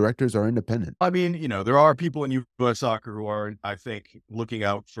directors are independent. I mean, there are people in U.S. Soccer who are, I think, looking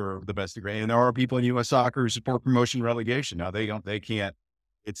out for the best degree, and there are people in U.S. Soccer who support promotion relegation. Now they can't.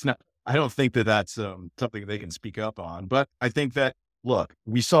 It's not. I don't think that that's something they can speak up on. But I think that look,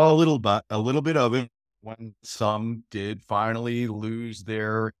 we saw a little bit of it when some did finally lose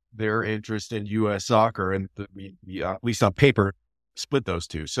their interest in U.S. Soccer, and we at least on paper split those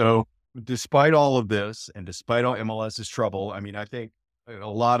two. So despite all of this, and despite all MLS's trouble, I mean, I think a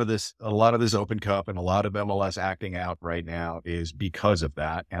lot of this Open Cup and a lot of MLS acting out right now is because of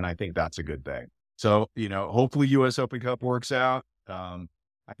that, and I think that's a good thing. So hopefully U.S. Open Cup works out.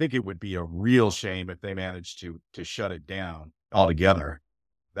 I think it would be a real shame if they managed to shut it down altogether.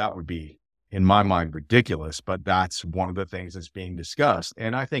 That would be, in my mind, ridiculous. But that's one of the things that's being discussed,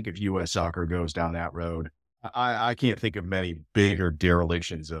 and I think if U.S. Soccer goes down that road, I can't think of many bigger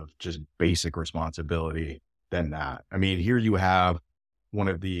derelictions of just basic responsibility than that. I mean, here you have one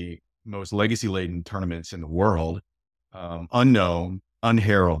of the most legacy-laden tournaments in the world, unknown,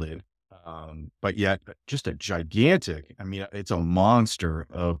 unheralded, but yet just a gigantic, I mean, it's a monster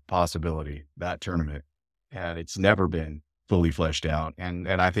of possibility, that tournament, and it's never been fully fleshed out. And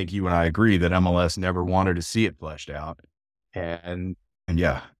I think you and I agree that MLS never wanted to see it fleshed out. And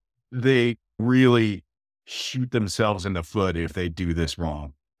yeah, they really shoot themselves in the foot if they do this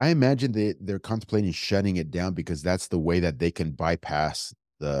wrong. I imagine they're contemplating shutting it down because that's the way that they can bypass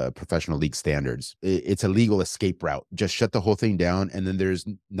the professional league standards. It's a legal escape route. Just shut the whole thing down, and then there's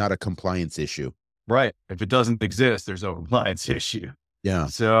not a compliance issue. Right. If it doesn't exist, there's no compliance issue. Yeah.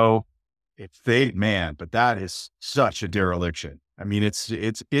 So but that is such a dereliction. I mean, it's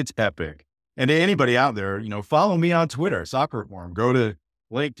epic. And to anybody out there, follow me on Twitter, Soccer Reform. Go to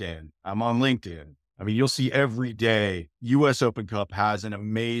LinkedIn. I'm on LinkedIn. I mean, you'll see every day U.S. Open Cup has an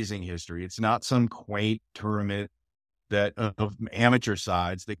amazing history. It's not some quaint tournament that of amateur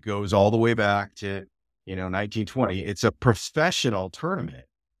sides that goes all the way back to, 1920. It's a professional tournament.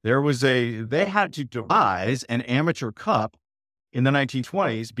 They had to devise an amateur cup in the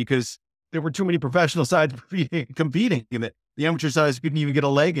 1920s because there were too many professional sides competing in it. The amateur sides couldn't even get a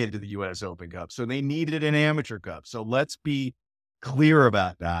leg into the U.S. Open Cup. So they needed an amateur cup. So let's be clear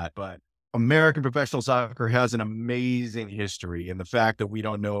about that. But American professional soccer has an amazing history, and the fact that we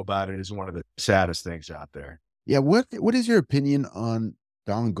don't know about it is one of the saddest things out there. Yeah. What is your opinion on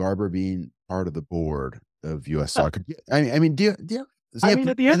Don Garber being part of the board of U.S. Soccer? I mean, do you I mean,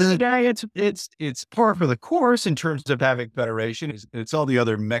 at the end of the day, it's par for the course in terms of having federation. It's all the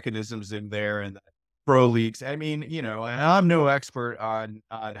other mechanisms in there and the pro leagues. I mean, I'm no expert on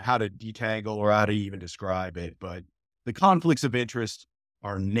how to detangle or how to even describe it, but the conflicts of interest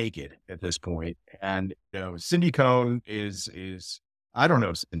are naked at this point. And, Cindy Cone is, I don't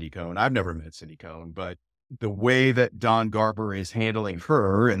know Cindy Cone. I've never met Cindy Cone, but the way that Don Garber is handling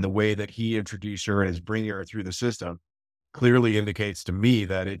her and the way that he introduced her and is bringing her through the system clearly indicates to me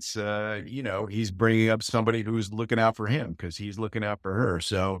that it's, he's bringing up somebody who's looking out for him because he's looking out for her.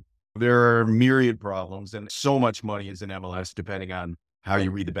 So there are myriad problems, and so much money is in MLS depending on how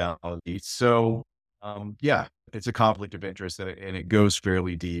you read the balance sheet. So, yeah, it's a conflict of interest, and it goes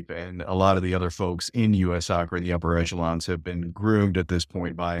fairly deep. And a lot of the other folks in U.S. Soccer in the upper echelons have been groomed at this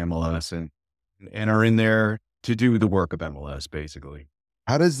point by MLS and are in there to do the work of MLS, basically.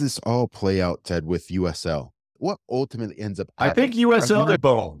 How does this all play out, Ted, with USL? What ultimately ends up I think USL are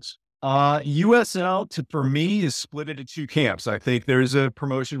bones. USL, for me, is split into two camps. I think there's a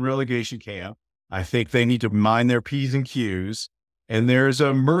promotion relegation camp. I think they need to mind their P's and Q's. And there's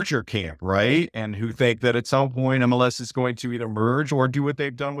a merger camp, right? And who think that at some point MLS is going to either merge or do what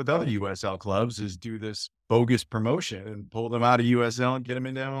they've done with other USL clubs, is do this bogus promotion and pull them out of USL and get them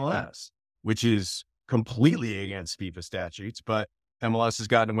into MLS, which is completely against FIFA statutes. But MLS has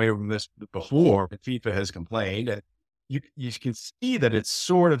gotten away from this before, but FIFA has complained. And, you can see that it's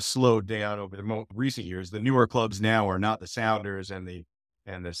sort of slowed down over the recent years. The newer clubs now are not the Sounders and the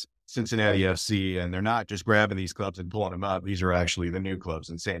Cincinnati FC, and they're not just grabbing these clubs and pulling them up. These are actually the new clubs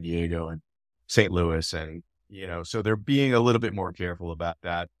in San Diego and St. Louis, and so they're being a little bit more careful about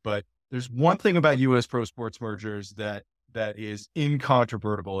that. But there's one thing about U.S. pro sports mergers that is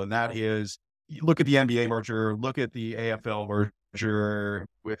incontrovertible, and that is, you look at the NBA merger, look at the AFL merger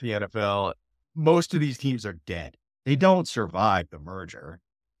with the NFL. Most of these teams are dead. They don't survive the merger.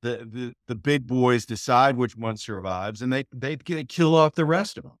 The big boys decide which one survives, and they kill off the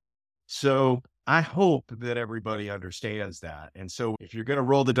rest of them. So I hope that everybody understands that. And so if you're going to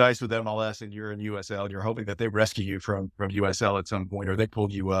roll the dice with MLS and you're in USL, and you're hoping that they rescue you from USL at some point, or they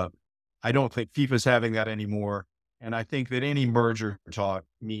pull you up, I don't think FIFA's having that anymore. And I think that any merger talk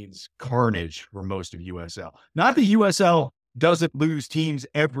means carnage for most of USL. Not that USL doesn't lose teams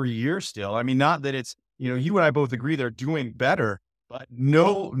every year still. I mean, not that it's, you and I both agree they're doing better, but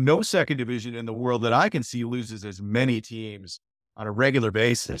no second division in the world that I can see loses as many teams on a regular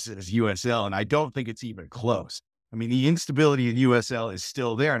basis as USL. And I don't think it's even close. I mean, the instability in USL is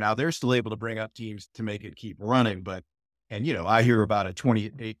still there. Now they're still able to bring up teams to make it keep running. And I hear about a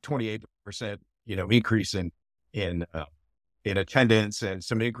 28%, increase in attendance and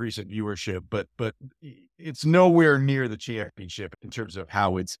some increase in viewership, but it's nowhere near the championship in terms of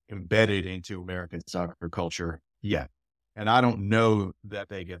how it's embedded into American soccer culture yet. And I don't know that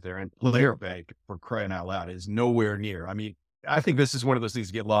they get there. And player bank, for crying out loud, is nowhere near. I mean, I think this is one of those things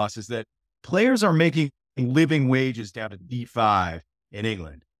that get lost, is that players are making living wages down to D5 in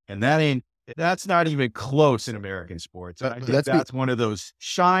England. And that's not even close in American sports. And I think that's one of those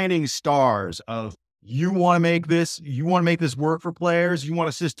shining stars of, you want to make this work for players. You want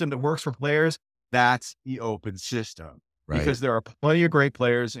a system that works for players. That's the open system, right? Because there are plenty of great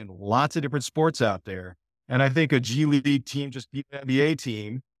players in lots of different sports out there. And I think a G League team just beat an NBA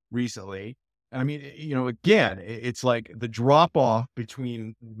team recently. I mean, again, it's like the drop off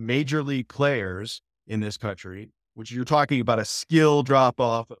between major league players in this country, which you're talking about a skill drop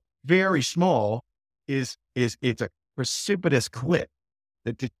off, very small, it's a precipitous clip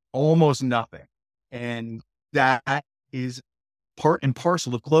that did almost nothing. And that is part and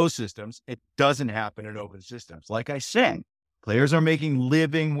parcel of closed systems. It doesn't happen in open systems. Like I said, players are making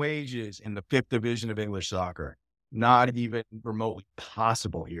living wages in the 5th division of English soccer. Not even remotely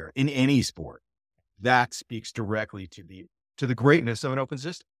possible here in any sport. That speaks directly to the greatness of an open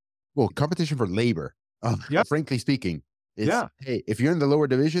system. Well, competition for labor, frankly speaking, is, hey, if you're in the lower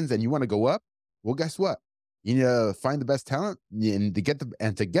divisions and you want to go up, well, guess what? You need to find the best talent, and to get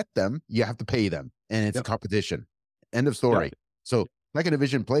them, you have to pay them, and it's a competition. End of story. Yep. So second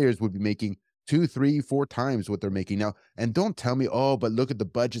division players would be making 2, 3, 4 times what they're making now. And don't tell me, but look at the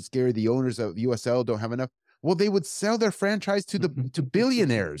budget, Gary. The owners of USL don't have enough. Well, they would sell their franchise to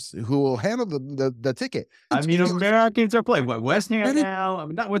billionaires who will handle the ticket. I mean, Americans are playing West Ham now. I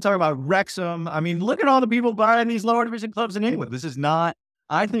mean, we're talking about Wrexham. I mean, look at all the people buying these lower division clubs in England. This is not.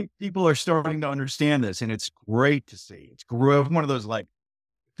 I think people are starting to understand this, and it's great to see. It's one of those, like,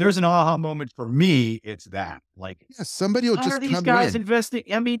 there's an aha moment for me. It's that, like, somebody will just come in. These guys investing?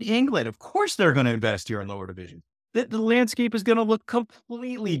 I mean, England, of course they're going to invest here in lower division. The landscape is going to look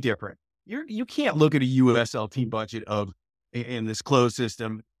completely different. You can't look at a USL team budget in this closed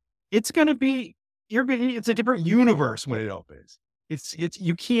system. It's going to be, it's a different universe when it opens.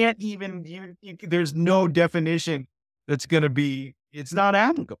 You can't even, there's no definition that's going to be, it's not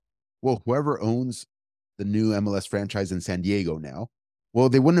applicable. Well, whoever owns the new MLS franchise in San Diego now, well,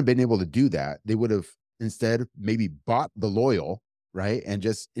 they wouldn't have been able to do that. They would have instead maybe bought the Loyal, right? And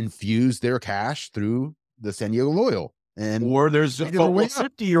just infused their cash through the San Diego Loyal. Or there's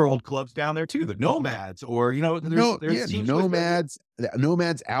 50-year-old clubs down there too, the Nomads, or there's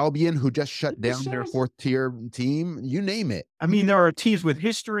Nomads Albion, who just shut down their 4th tier team. You name it. I mean, there are teams with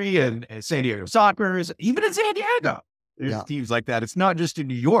history, and San Diego Soccer, even in San Diego, there's teams like that. It's not just in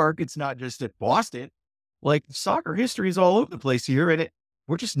New York. It's not just at Boston. Like, soccer history is all over the place here, and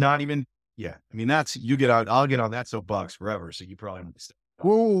we're just not even. Yeah, I mean, I'll get on that soapbox forever. So you probably understand.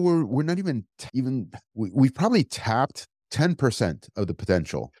 Well, we're not even we've probably tapped 10% of the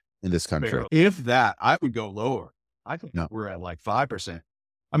potential in this country. Barely. If that, I would go lower. I think we're at like 5%.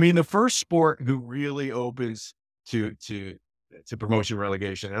 I mean, the first sport who really opens to promotion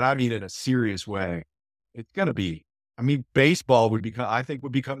relegation, and I mean in a serious way, it's going to be. I mean, baseball would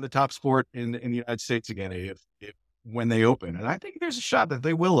become the top sport in the United States again if when they open, and I think there's a shot that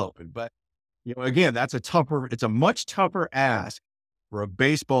they will open. But again, it's a much tougher ask for a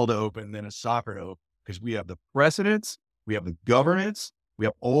baseball to open than a soccer to open, because we have the precedents, we have the governance, we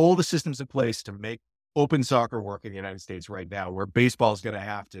have all the systems in place to make open soccer work in the United States right now, where baseball is going to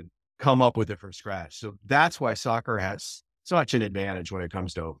have to come up with it from scratch. So that's why soccer has such an advantage when it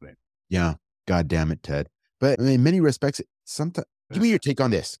comes to opening. Yeah. God damn it, Ted. But in many respects, sometimes give me your take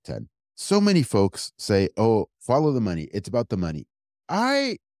on this, Ted. So many folks say, oh, follow the money. It's about the money.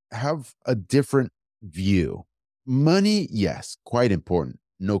 I have a different view. Money, yes, quite important.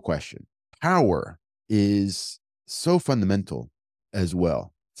 No question. Power is so fundamental as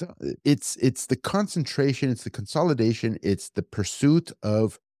well. So it's the concentration, it's the consolidation, it's the pursuit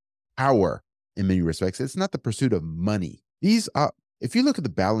of power in many respects. It's not the pursuit of money. These are, if you look at the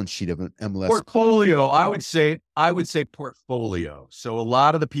balance sheet of an MLS portfolio, I would say portfolio. So a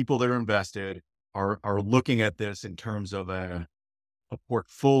lot of the people that are invested are looking at this in terms of a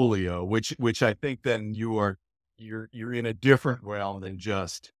portfolio, which I think then you're in a different realm than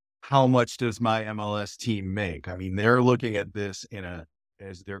just how much does my MLS team make? I mean, they're looking at this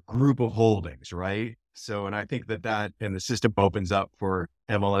as their group of holdings, right? So, and I think that and the system opens up for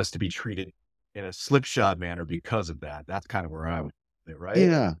MLS to be treated in a slipshod manner because of that. That's kind of where I would say, right?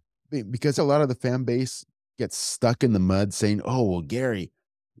 Yeah, because a lot of the fan base gets stuck in the mud saying, "Oh, well, Gary,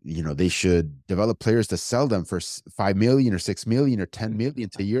 they should develop players to sell them for 5 million or 6 million or 10 million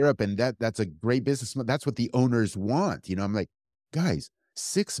to Europe, and that's a great business. That's what the owners want." I'm like, guys,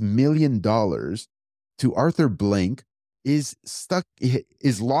 $6 million to Arthur Blank is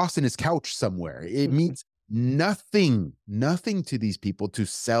lost in his couch somewhere. It means nothing to these people to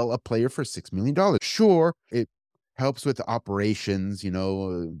sell a player for $6 million. Sure, it helps with operations,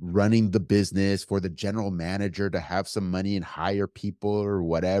 running the business for the general manager to have some money and hire people or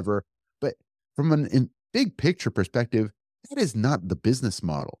whatever. But from a big picture perspective, that is not the business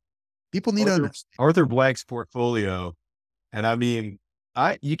model. People need to understand. Arthur Blank's portfolio. And I mean,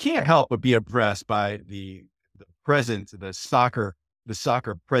 you can't help but be impressed by the presence, the soccer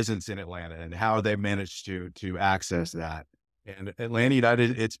presence in Atlanta and how they managed to access that. And Atlanta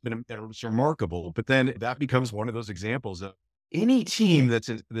United, it's remarkable. But then that becomes one of those examples of any team that's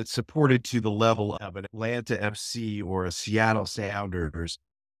supported to the level of an Atlanta FC or a Seattle Sounders.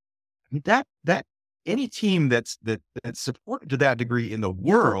 I mean, that any team that's supported to that degree in the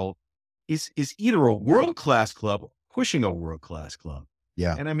world is either a world-class club or pushing a world-class club.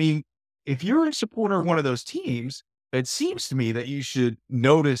 Yeah. And I mean, if you're a supporter of one of those teams, it seems to me that you should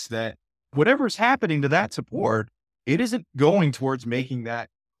notice that whatever's happening to that support, it isn't going towards making that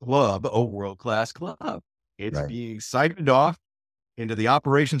club a world-class club. It's being siphoned off into the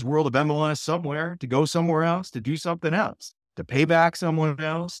operations world of MLS somewhere to go somewhere else, to do something else, to pay back someone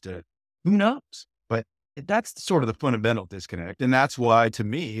else, to who knows? But that's sort of the fundamental disconnect. And that's why, to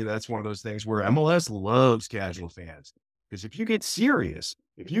me, that's one of those things where MLS loves casual fans. Because if you get serious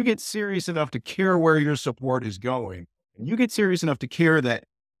enough to care where your support is going, and you get serious enough to care that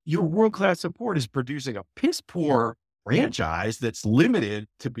your world-class support is producing a piss-poor franchise that's limited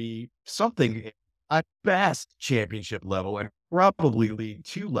to be something at best championship level and probably League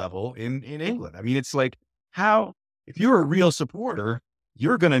Two level in England. I mean, it's like if you're a real supporter,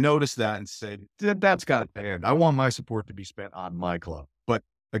 you're going to notice that and say, that's got to end. I want my support to be spent on my club. But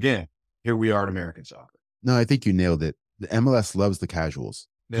again, here we are in American soccer. No, I think you nailed it. The MLS loves the casuals.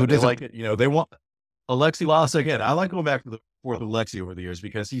 They like it. They want Alexi Lalas again. I like going back to the forth of Alexi over the years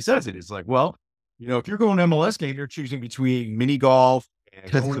because he says it. It's like, well, if you're going to MLS game, you're choosing between mini golf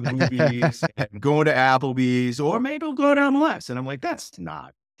and going to the movies and going to Applebee's, or maybe we'll go to MLS. And I'm like, that's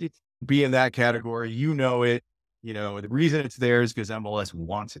not be in that category. It. The reason it's there is because MLS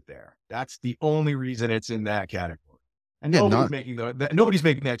wants it there. That's the only reason it's in that category. And nobody's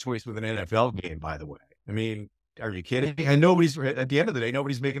making that choice with an NFL game, by the way. I mean, are you kidding? And at the end of the day,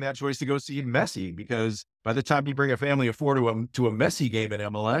 nobody's making that choice to go see Messi, because by the time you bring a family of four to a Messi game in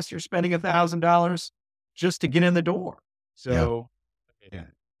MLS, you're spending $1,000 just to get in the door. So,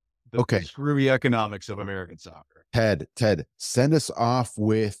 the screwy economics of American soccer. Ted, send us off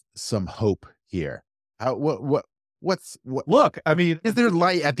with some hope here. Look, I mean, is there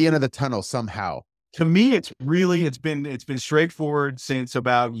light at the end of the tunnel somehow? To me, it's been straightforward since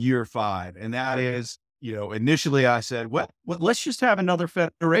about year 5. And that is, initially I said, well, let's just have another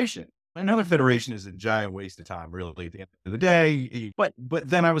federation. Another federation is a giant waste of time, really, at the end of the day. But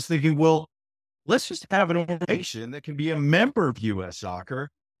then I was thinking, well, let's just have an organization that can be a member of U.S. soccer,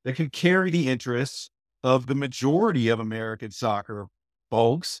 that can carry the interests of the majority of American soccer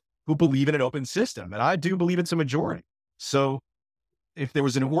folks who believe in an open system. And I do believe it's a majority. So if there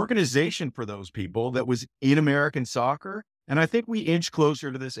was an organization for those people that was in American soccer, and I think we inch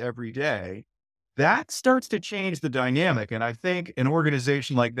closer to this every day, that starts to change the dynamic. And I think an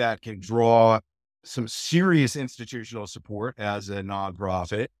organization like that can draw some serious institutional support as a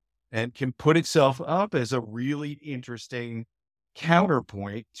nonprofit. and can put itself up as a really interesting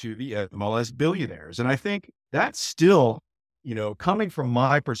counterpoint to the MLS billionaires. And I think that's still, coming from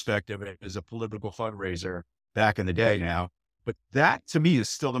my perspective as a political fundraiser back in the day now, but that to me is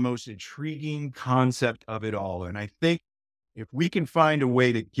still the most intriguing concept of it all. And I think if we can find a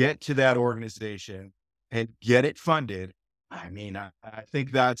way to get to that organization and get it funded, I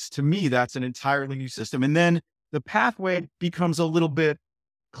think to me, that's an entirely new system. And then the pathway becomes a little bit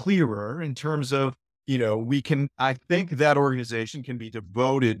clearer in terms of, I think that organization can be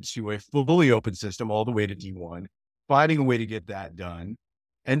devoted to a fully open system all the way to D1, finding a way to get that done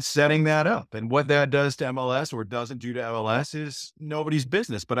and setting that up. And what that does to MLS or doesn't do to MLS is nobody's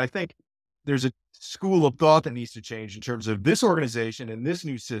business. But I think there's a school of thought that needs to change in terms of this organization and this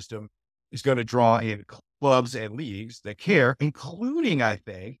new system is going to draw in clubs and leagues that care, including, I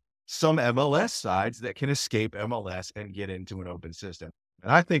think, some MLS sides that can escape MLS and get into an open system.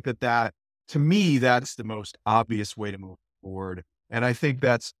 And I think that to me, that's the most obvious way to move forward. And I think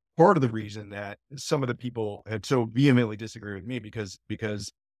that's part of the reason that some of the people have so vehemently disagree with me because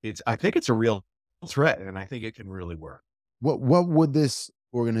I think it's a real threat and I think it can really work. What would this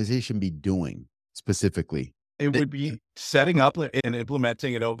organization be doing specifically? It would be setting up and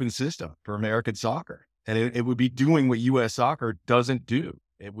implementing an open system for American soccer. And it would be doing what U.S. soccer doesn't do.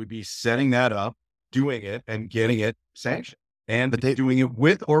 It would be setting that up, doing it, and getting it sanctioned. And doing it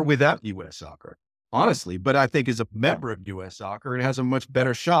with or without U.S. soccer, honestly. But I think as a member of U.S. soccer, it has a much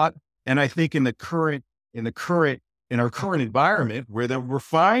better shot. And I think in our current environment where we're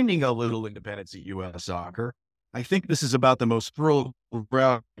finding a little independence at U.S. soccer, I think this is about the most fertile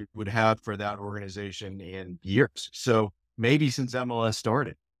ground we would have for that organization in years. So maybe since MLS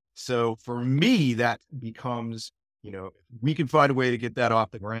started. So for me, that becomes, we can find a way to get that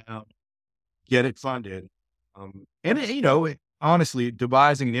off the ground, get it funded. Honestly,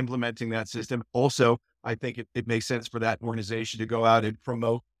 devising and implementing that system. Also, I think it makes sense for that organization to go out and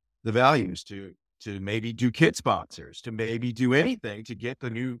promote the values, to maybe do kit sponsors, to maybe do anything to get the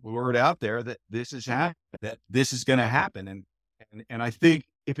new word out there that this is that this is going to happen. And I think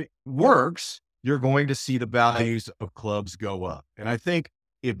if it works, you're going to see the values of clubs go up. And I think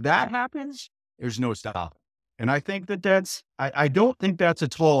if that happens, there's no stopping. And I think I don't think that's a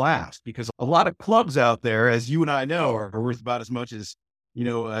tall ask because a lot of clubs out there, as you and I know, are worth about as much as,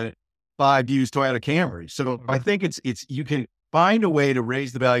 5 used Toyota Camrys. So I think you can find a way to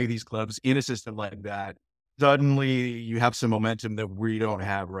raise the value of these clubs in a system like that. Suddenly you have some momentum that we don't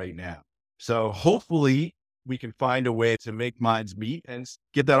have right now. So hopefully we can find a way to make minds meet and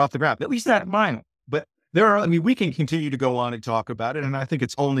get that off the ground, at least that mind. But we can continue to go on and talk about it. And I think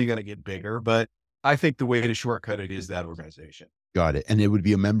it's only going to get bigger, but I think the way to shortcut it is that organization. Got it. And it would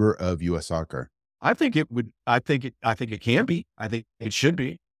be a member of U.S. soccer. I think it would. I think it can be. I think it should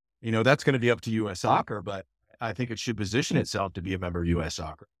be. That's going to be up to U.S. soccer, but I think it should position itself to be a member of U.S.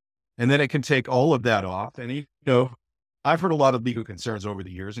 soccer. And then it can take all of that off. And, I've heard a lot of legal concerns over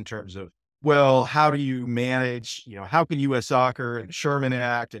the years in terms of, well, how do you manage, how can U.S. soccer and the Sherman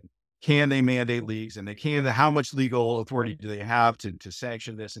Act and can they mandate leagues and how much legal authority do they have to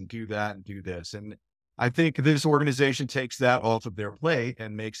sanction this and do that and do this? And I think this organization takes that off of their plate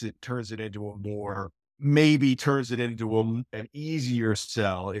and turns it into an easier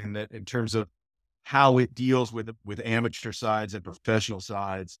sell in terms of how it deals with amateur sides and professional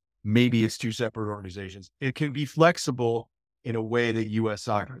sides. Maybe it's two separate organizations. It can be flexible in a way that U.S.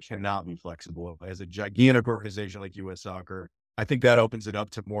 soccer cannot be flexible. As a gigantic organization like U.S. soccer, I think that opens it up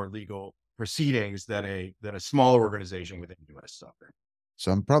to more legal proceedings than a smaller organization within U.S. soccer.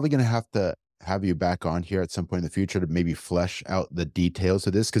 So I'm probably going to have you back on here at some point in the future to maybe flesh out the details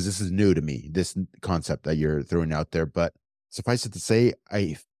of this, because this is new to me, this concept that you're throwing out there. But suffice it to say,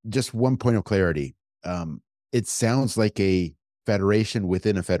 just one point of clarity. It sounds like a federation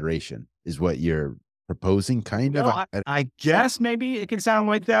within a federation is what you're proposing, kind of. I guess maybe it can sound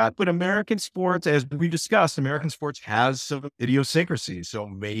like that, but American sports, as we discussed, American sports has some idiosyncrasies. So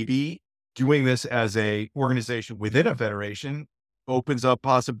maybe doing this as a organization within a federation opens up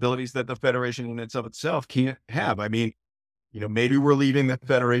possibilities that the federation in itself can't have. Maybe we're leaving the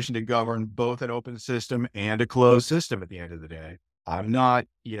federation to govern both an open system and a closed system at the end of the day. I'm not,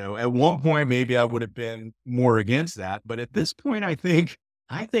 at one point, maybe I would have been more against that. But at this point, I think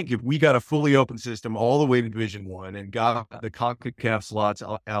if we got a fully open system all the way to Division I and got the CONCACAF slots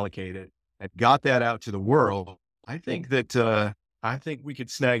allocated and got that out to the world, I think we could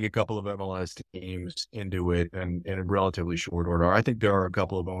snag a couple of MLS teams into it in a relatively short order. I think there are a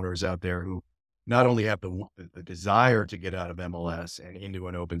couple of owners out there who not only have the desire to get out of MLS and into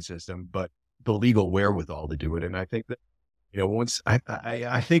an open system, but the legal wherewithal to do it. And I think that Once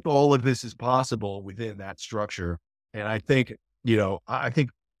I think all of this is possible within that structure. And I think, I think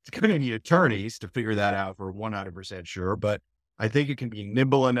it's going to need attorneys to figure that out for 100% sure, but I think it can be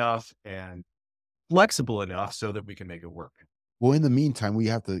nimble enough and flexible enough so that we can make it work. Well, in the meantime, we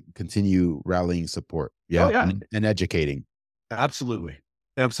have to continue rallying support. Oh Yeah. yeah, And educating. absolutely.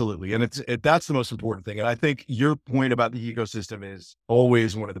 Absolutely. And that's the most important thing. And I think your point about the ecosystem is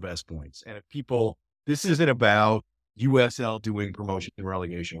always one of the best points. And if people, this isn't about USL doing promotion and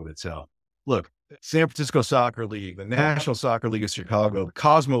relegation with itself. Look, San Francisco Soccer League, the National Soccer League of Chicago, the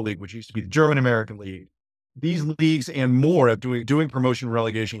Cosmo League, which used to be the German American League, these leagues and more have doing promotion and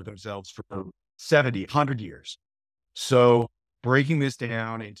relegation with themselves for 70, 100 years. So breaking this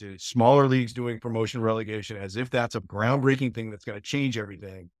down into smaller leagues doing promotion and relegation as if that's a groundbreaking thing that's going to change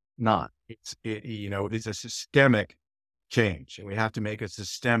everything. Not. It's a systemic change, and we have to make a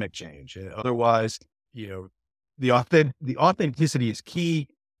systemic change. And otherwise, the authenticity is key.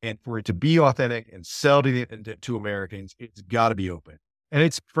 And for it to be authentic and sell to Americans, it's got to be open. And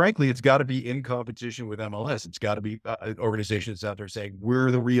it's got to be in competition with MLS. It's got to be organizations out there saying, we're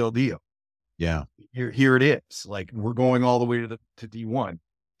the real deal. Yeah. Here it is. Like, we're going all the way to D1.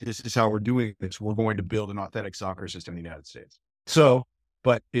 This is how we're doing this. We're going to build an authentic soccer system in the United States. So,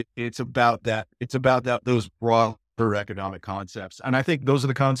 but it's about that. It's about those broader economic concepts. And I think those are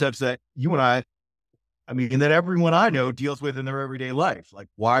the concepts that you and and that everyone I know deals with in their everyday life. Like,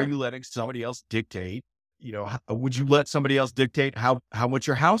 why are you letting somebody else dictate? Would you let somebody else dictate how much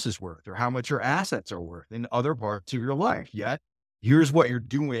your house is worth or how much your assets are worth in other parts of your life? Yet, here's what you're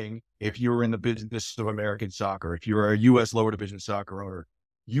doing if you're in the business of American soccer. If you're a U.S. lower division soccer owner,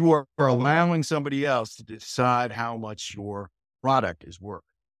 you are allowing somebody else to decide how much your product is worth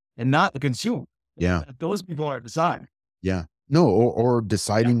and not the consumer. Yeah. Those people aren't deciding. Yeah. No, or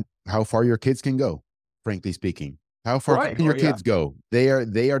deciding how far your kids can go, frankly speaking. How far can your kids go? They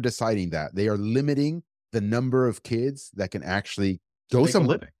are deciding that. They are limiting the number of kids that can actually go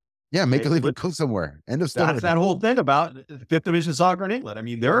somewhere. Yeah, make a living, go somewhere. End of story. That's that whole thing about fifth division soccer in England. I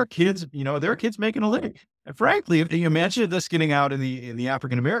mean, there are kids making a living. And frankly, if you imagine this getting out in the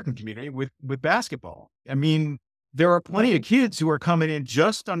African American community with basketball, I mean, there are plenty of kids who are coming in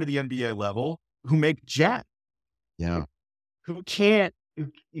just under the NBA level who make jack. Yeah. Who can't,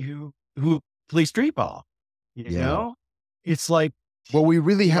 who play street ball. You know? It's like, well, we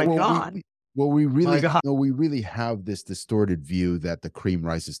really have, we really have this distorted view that the cream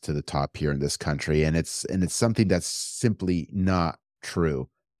rises to the top here in this country. And it's something that's simply not true.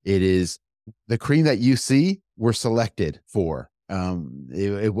 It is the cream that you see were selected for.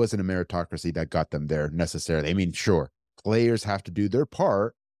 It wasn't a meritocracy that got them there necessarily. I mean, sure, players have to do their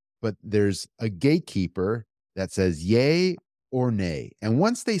part, but there's a gatekeeper that says yay or nay. And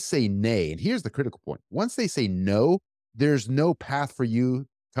once they say nay, and here's the critical point, once they say no, there's no path for you to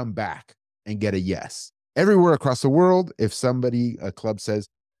come back and get a yes. Everywhere across the world, if a club says,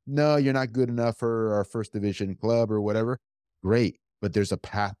 no, you're not good enough for our first division club or whatever, great. But there's a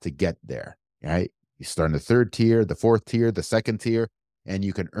path to get there, right? You start in the third tier, the fourth tier, the second tier, and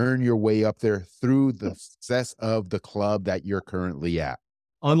you can earn your way up there through the success of the club that you're currently at.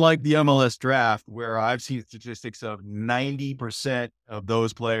 Unlike the MLS draft, where I've seen statistics of 90% of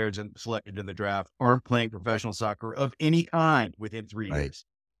those players selected in the draft aren't playing professional soccer of any kind within 3 years.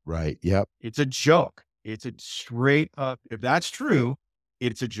 Right. Yep. It's a joke. It's a straight up, if that's true,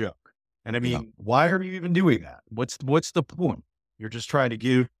 it's a joke. And I mean, why are you even doing that? What's the point? You're just trying to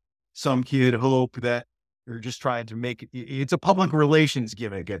give some kid hope that you're just trying to make it's a public relations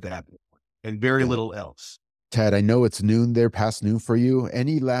gimmick at that point and very little else. Ted, I know it's noon there, past noon for you.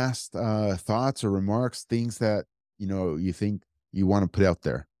 Any last thoughts or remarks, things that, you think you want to put out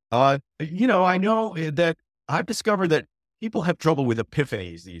there? I know that I've discovered that people have trouble with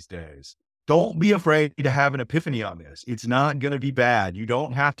epiphanies these days. Don't be afraid to have an epiphany on this. It's not going to be bad. You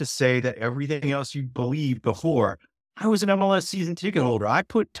don't have to say that everything else you believed before. I was an MLS season ticket holder. I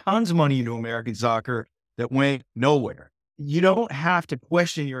put tons of money into American soccer that went nowhere. You don't have to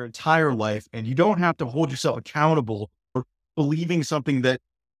question your entire life, and you don't have to hold yourself accountable for believing something that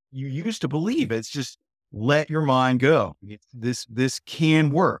you used to believe. It's just let your mind go. This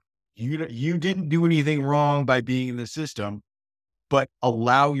can work. You didn't do anything wrong by being in the system, but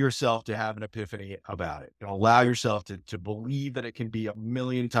allow yourself to have an epiphany about it and allow yourself to believe that it can be a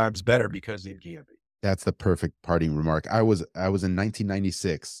million times better because it can be. That's the perfect parting remark. I was in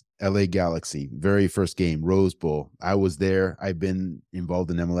 1996, LA Galaxy, very first game, Rose Bowl. I was there. I've been involved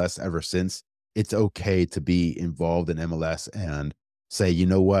in MLS ever since. It's okay to be involved in MLS and say, you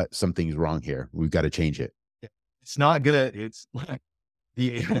know what, something's wrong here. We've got to change it. It's not gonna. It's like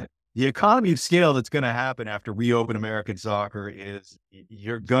The economy of scale that's going to happen after we open American soccer is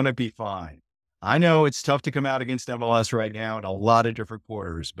you're going to be fine. I know it's tough to come out against MLS right now in a lot of different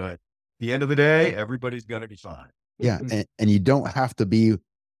quarters, but at the end of the day, everybody's going to be fine. Yeah, and you don't have to be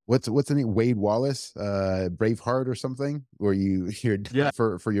what's the name, Wade Wallace, Braveheart or something, where you're Yeah.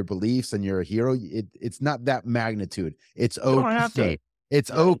 for your beliefs and you're a hero. It's not that magnitude. It's You don't have to. okay. It's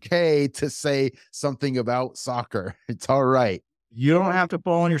Right. okay to say something about soccer. It's all right. You don't have to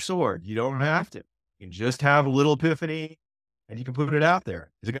fall on your sword. You don't have to. You can just have a little epiphany and you can put it out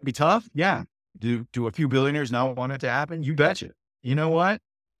there. Is it going to be tough? Yeah. Do a few billionaires not want it to happen? You betcha. You know what?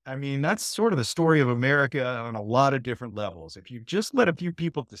 I mean, that's sort of the story of America on a lot of different levels. If you just let a few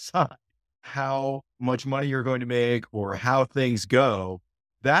people decide how much money you're going to make or how things go,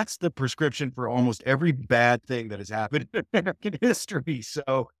 that's the prescription for almost every bad thing that has happened in American history.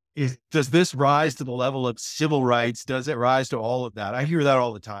 So does this rise to the level of civil rights? Does it rise to all of that? I hear that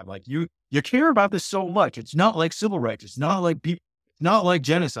all the time. Like you care about this so much. It's not like civil rights. It's not like people, it's not like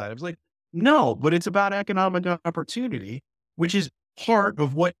genocide. I was like, no, but it's about economic opportunity, which is part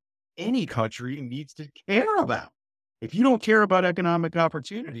of what any country needs to care about. If you don't care about economic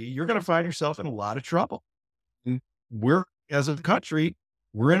opportunity, you're going to find yourself in a lot of trouble. And as a country,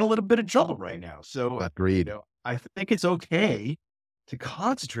 we're in a little bit of trouble right now. So, Agreed. I think it's okay to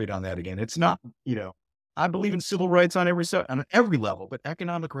concentrate on that again. It's not, I believe in civil rights on every level, but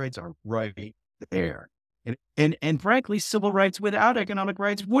economic rights are right there. And frankly, civil rights without economic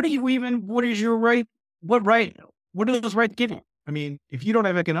rights, what is your right? What do those rights give you? I mean, if you don't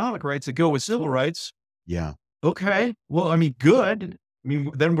have economic rights that go with civil rights, Yeah. okay. Well, I mean, good. I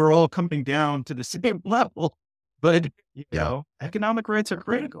mean, then we're all coming down to the same level, but economic rights are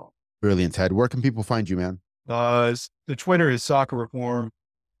critical. Brilliant, Ted. Where can people find you, man? The Twitter is Soccer Reform.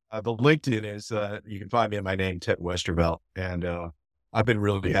 The LinkedIn is, you can find me in my name, Ted Westervelt. And I've been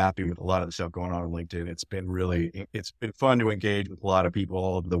really happy with a lot of the stuff going on LinkedIn. It's been fun to engage with a lot of people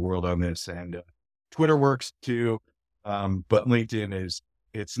all over the world on this. And Twitter works too. But LinkedIn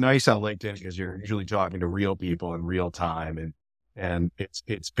it's nice on LinkedIn because you're usually talking to real people in real time. And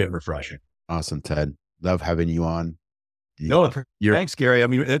it's been refreshing. Awesome, Ted. Love having you on. No, thanks, Gary. I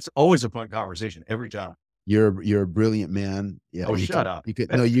mean, it's always a fun conversation every time. You're a brilliant man. Yeah. Oh, shut up. You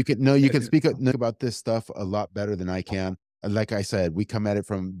can speak about this stuff a lot better than I can. And like I said, we come at it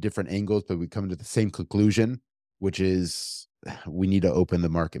from different angles, but we come to the same conclusion, which is we need to open the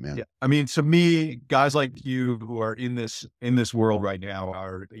market, man. Yeah. I mean, to me, guys like you who are in this world right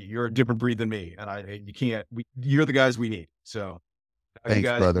now you're a different breed than me. And you're the guys we need. So thanks,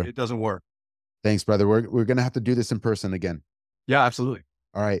 brother. It doesn't work. Thanks, brother. We're going to have to do this in person again. Yeah, absolutely.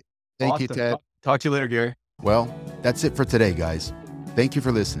 All right. Thank you, Ted. Talk to you later, Gary. Well, that's it for today, guys. Thank you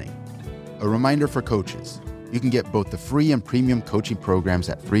for listening. A reminder for coaches, you can get both the free and premium coaching programs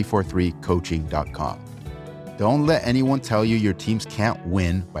at 343coaching.com. Don't let anyone tell you your teams can't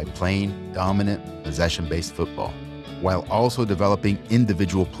win by playing dominant, possession-based football, while also developing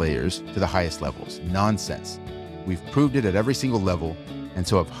individual players to the highest levels. Nonsense. We've proved it at every single level, and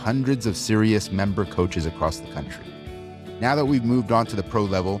so have hundreds of serious member coaches across the country. Now that we've moved on to the pro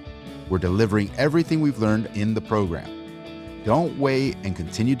level, we're delivering everything we've learned in the program. Don't wait and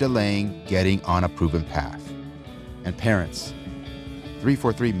continue delaying getting on a proven path. And parents,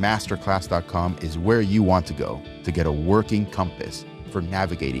 343masterclass.com is where you want to go to get a working compass for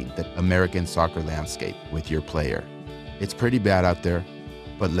navigating the American soccer landscape with your player. It's pretty bad out there,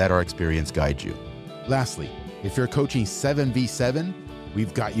 but let our experience guide you. Lastly, if you're coaching 7v7,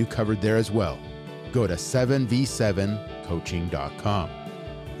 we've got you covered there as well. Go to 7v7coaching.com.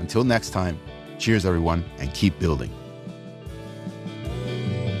 Until next time, cheers everyone, and keep building.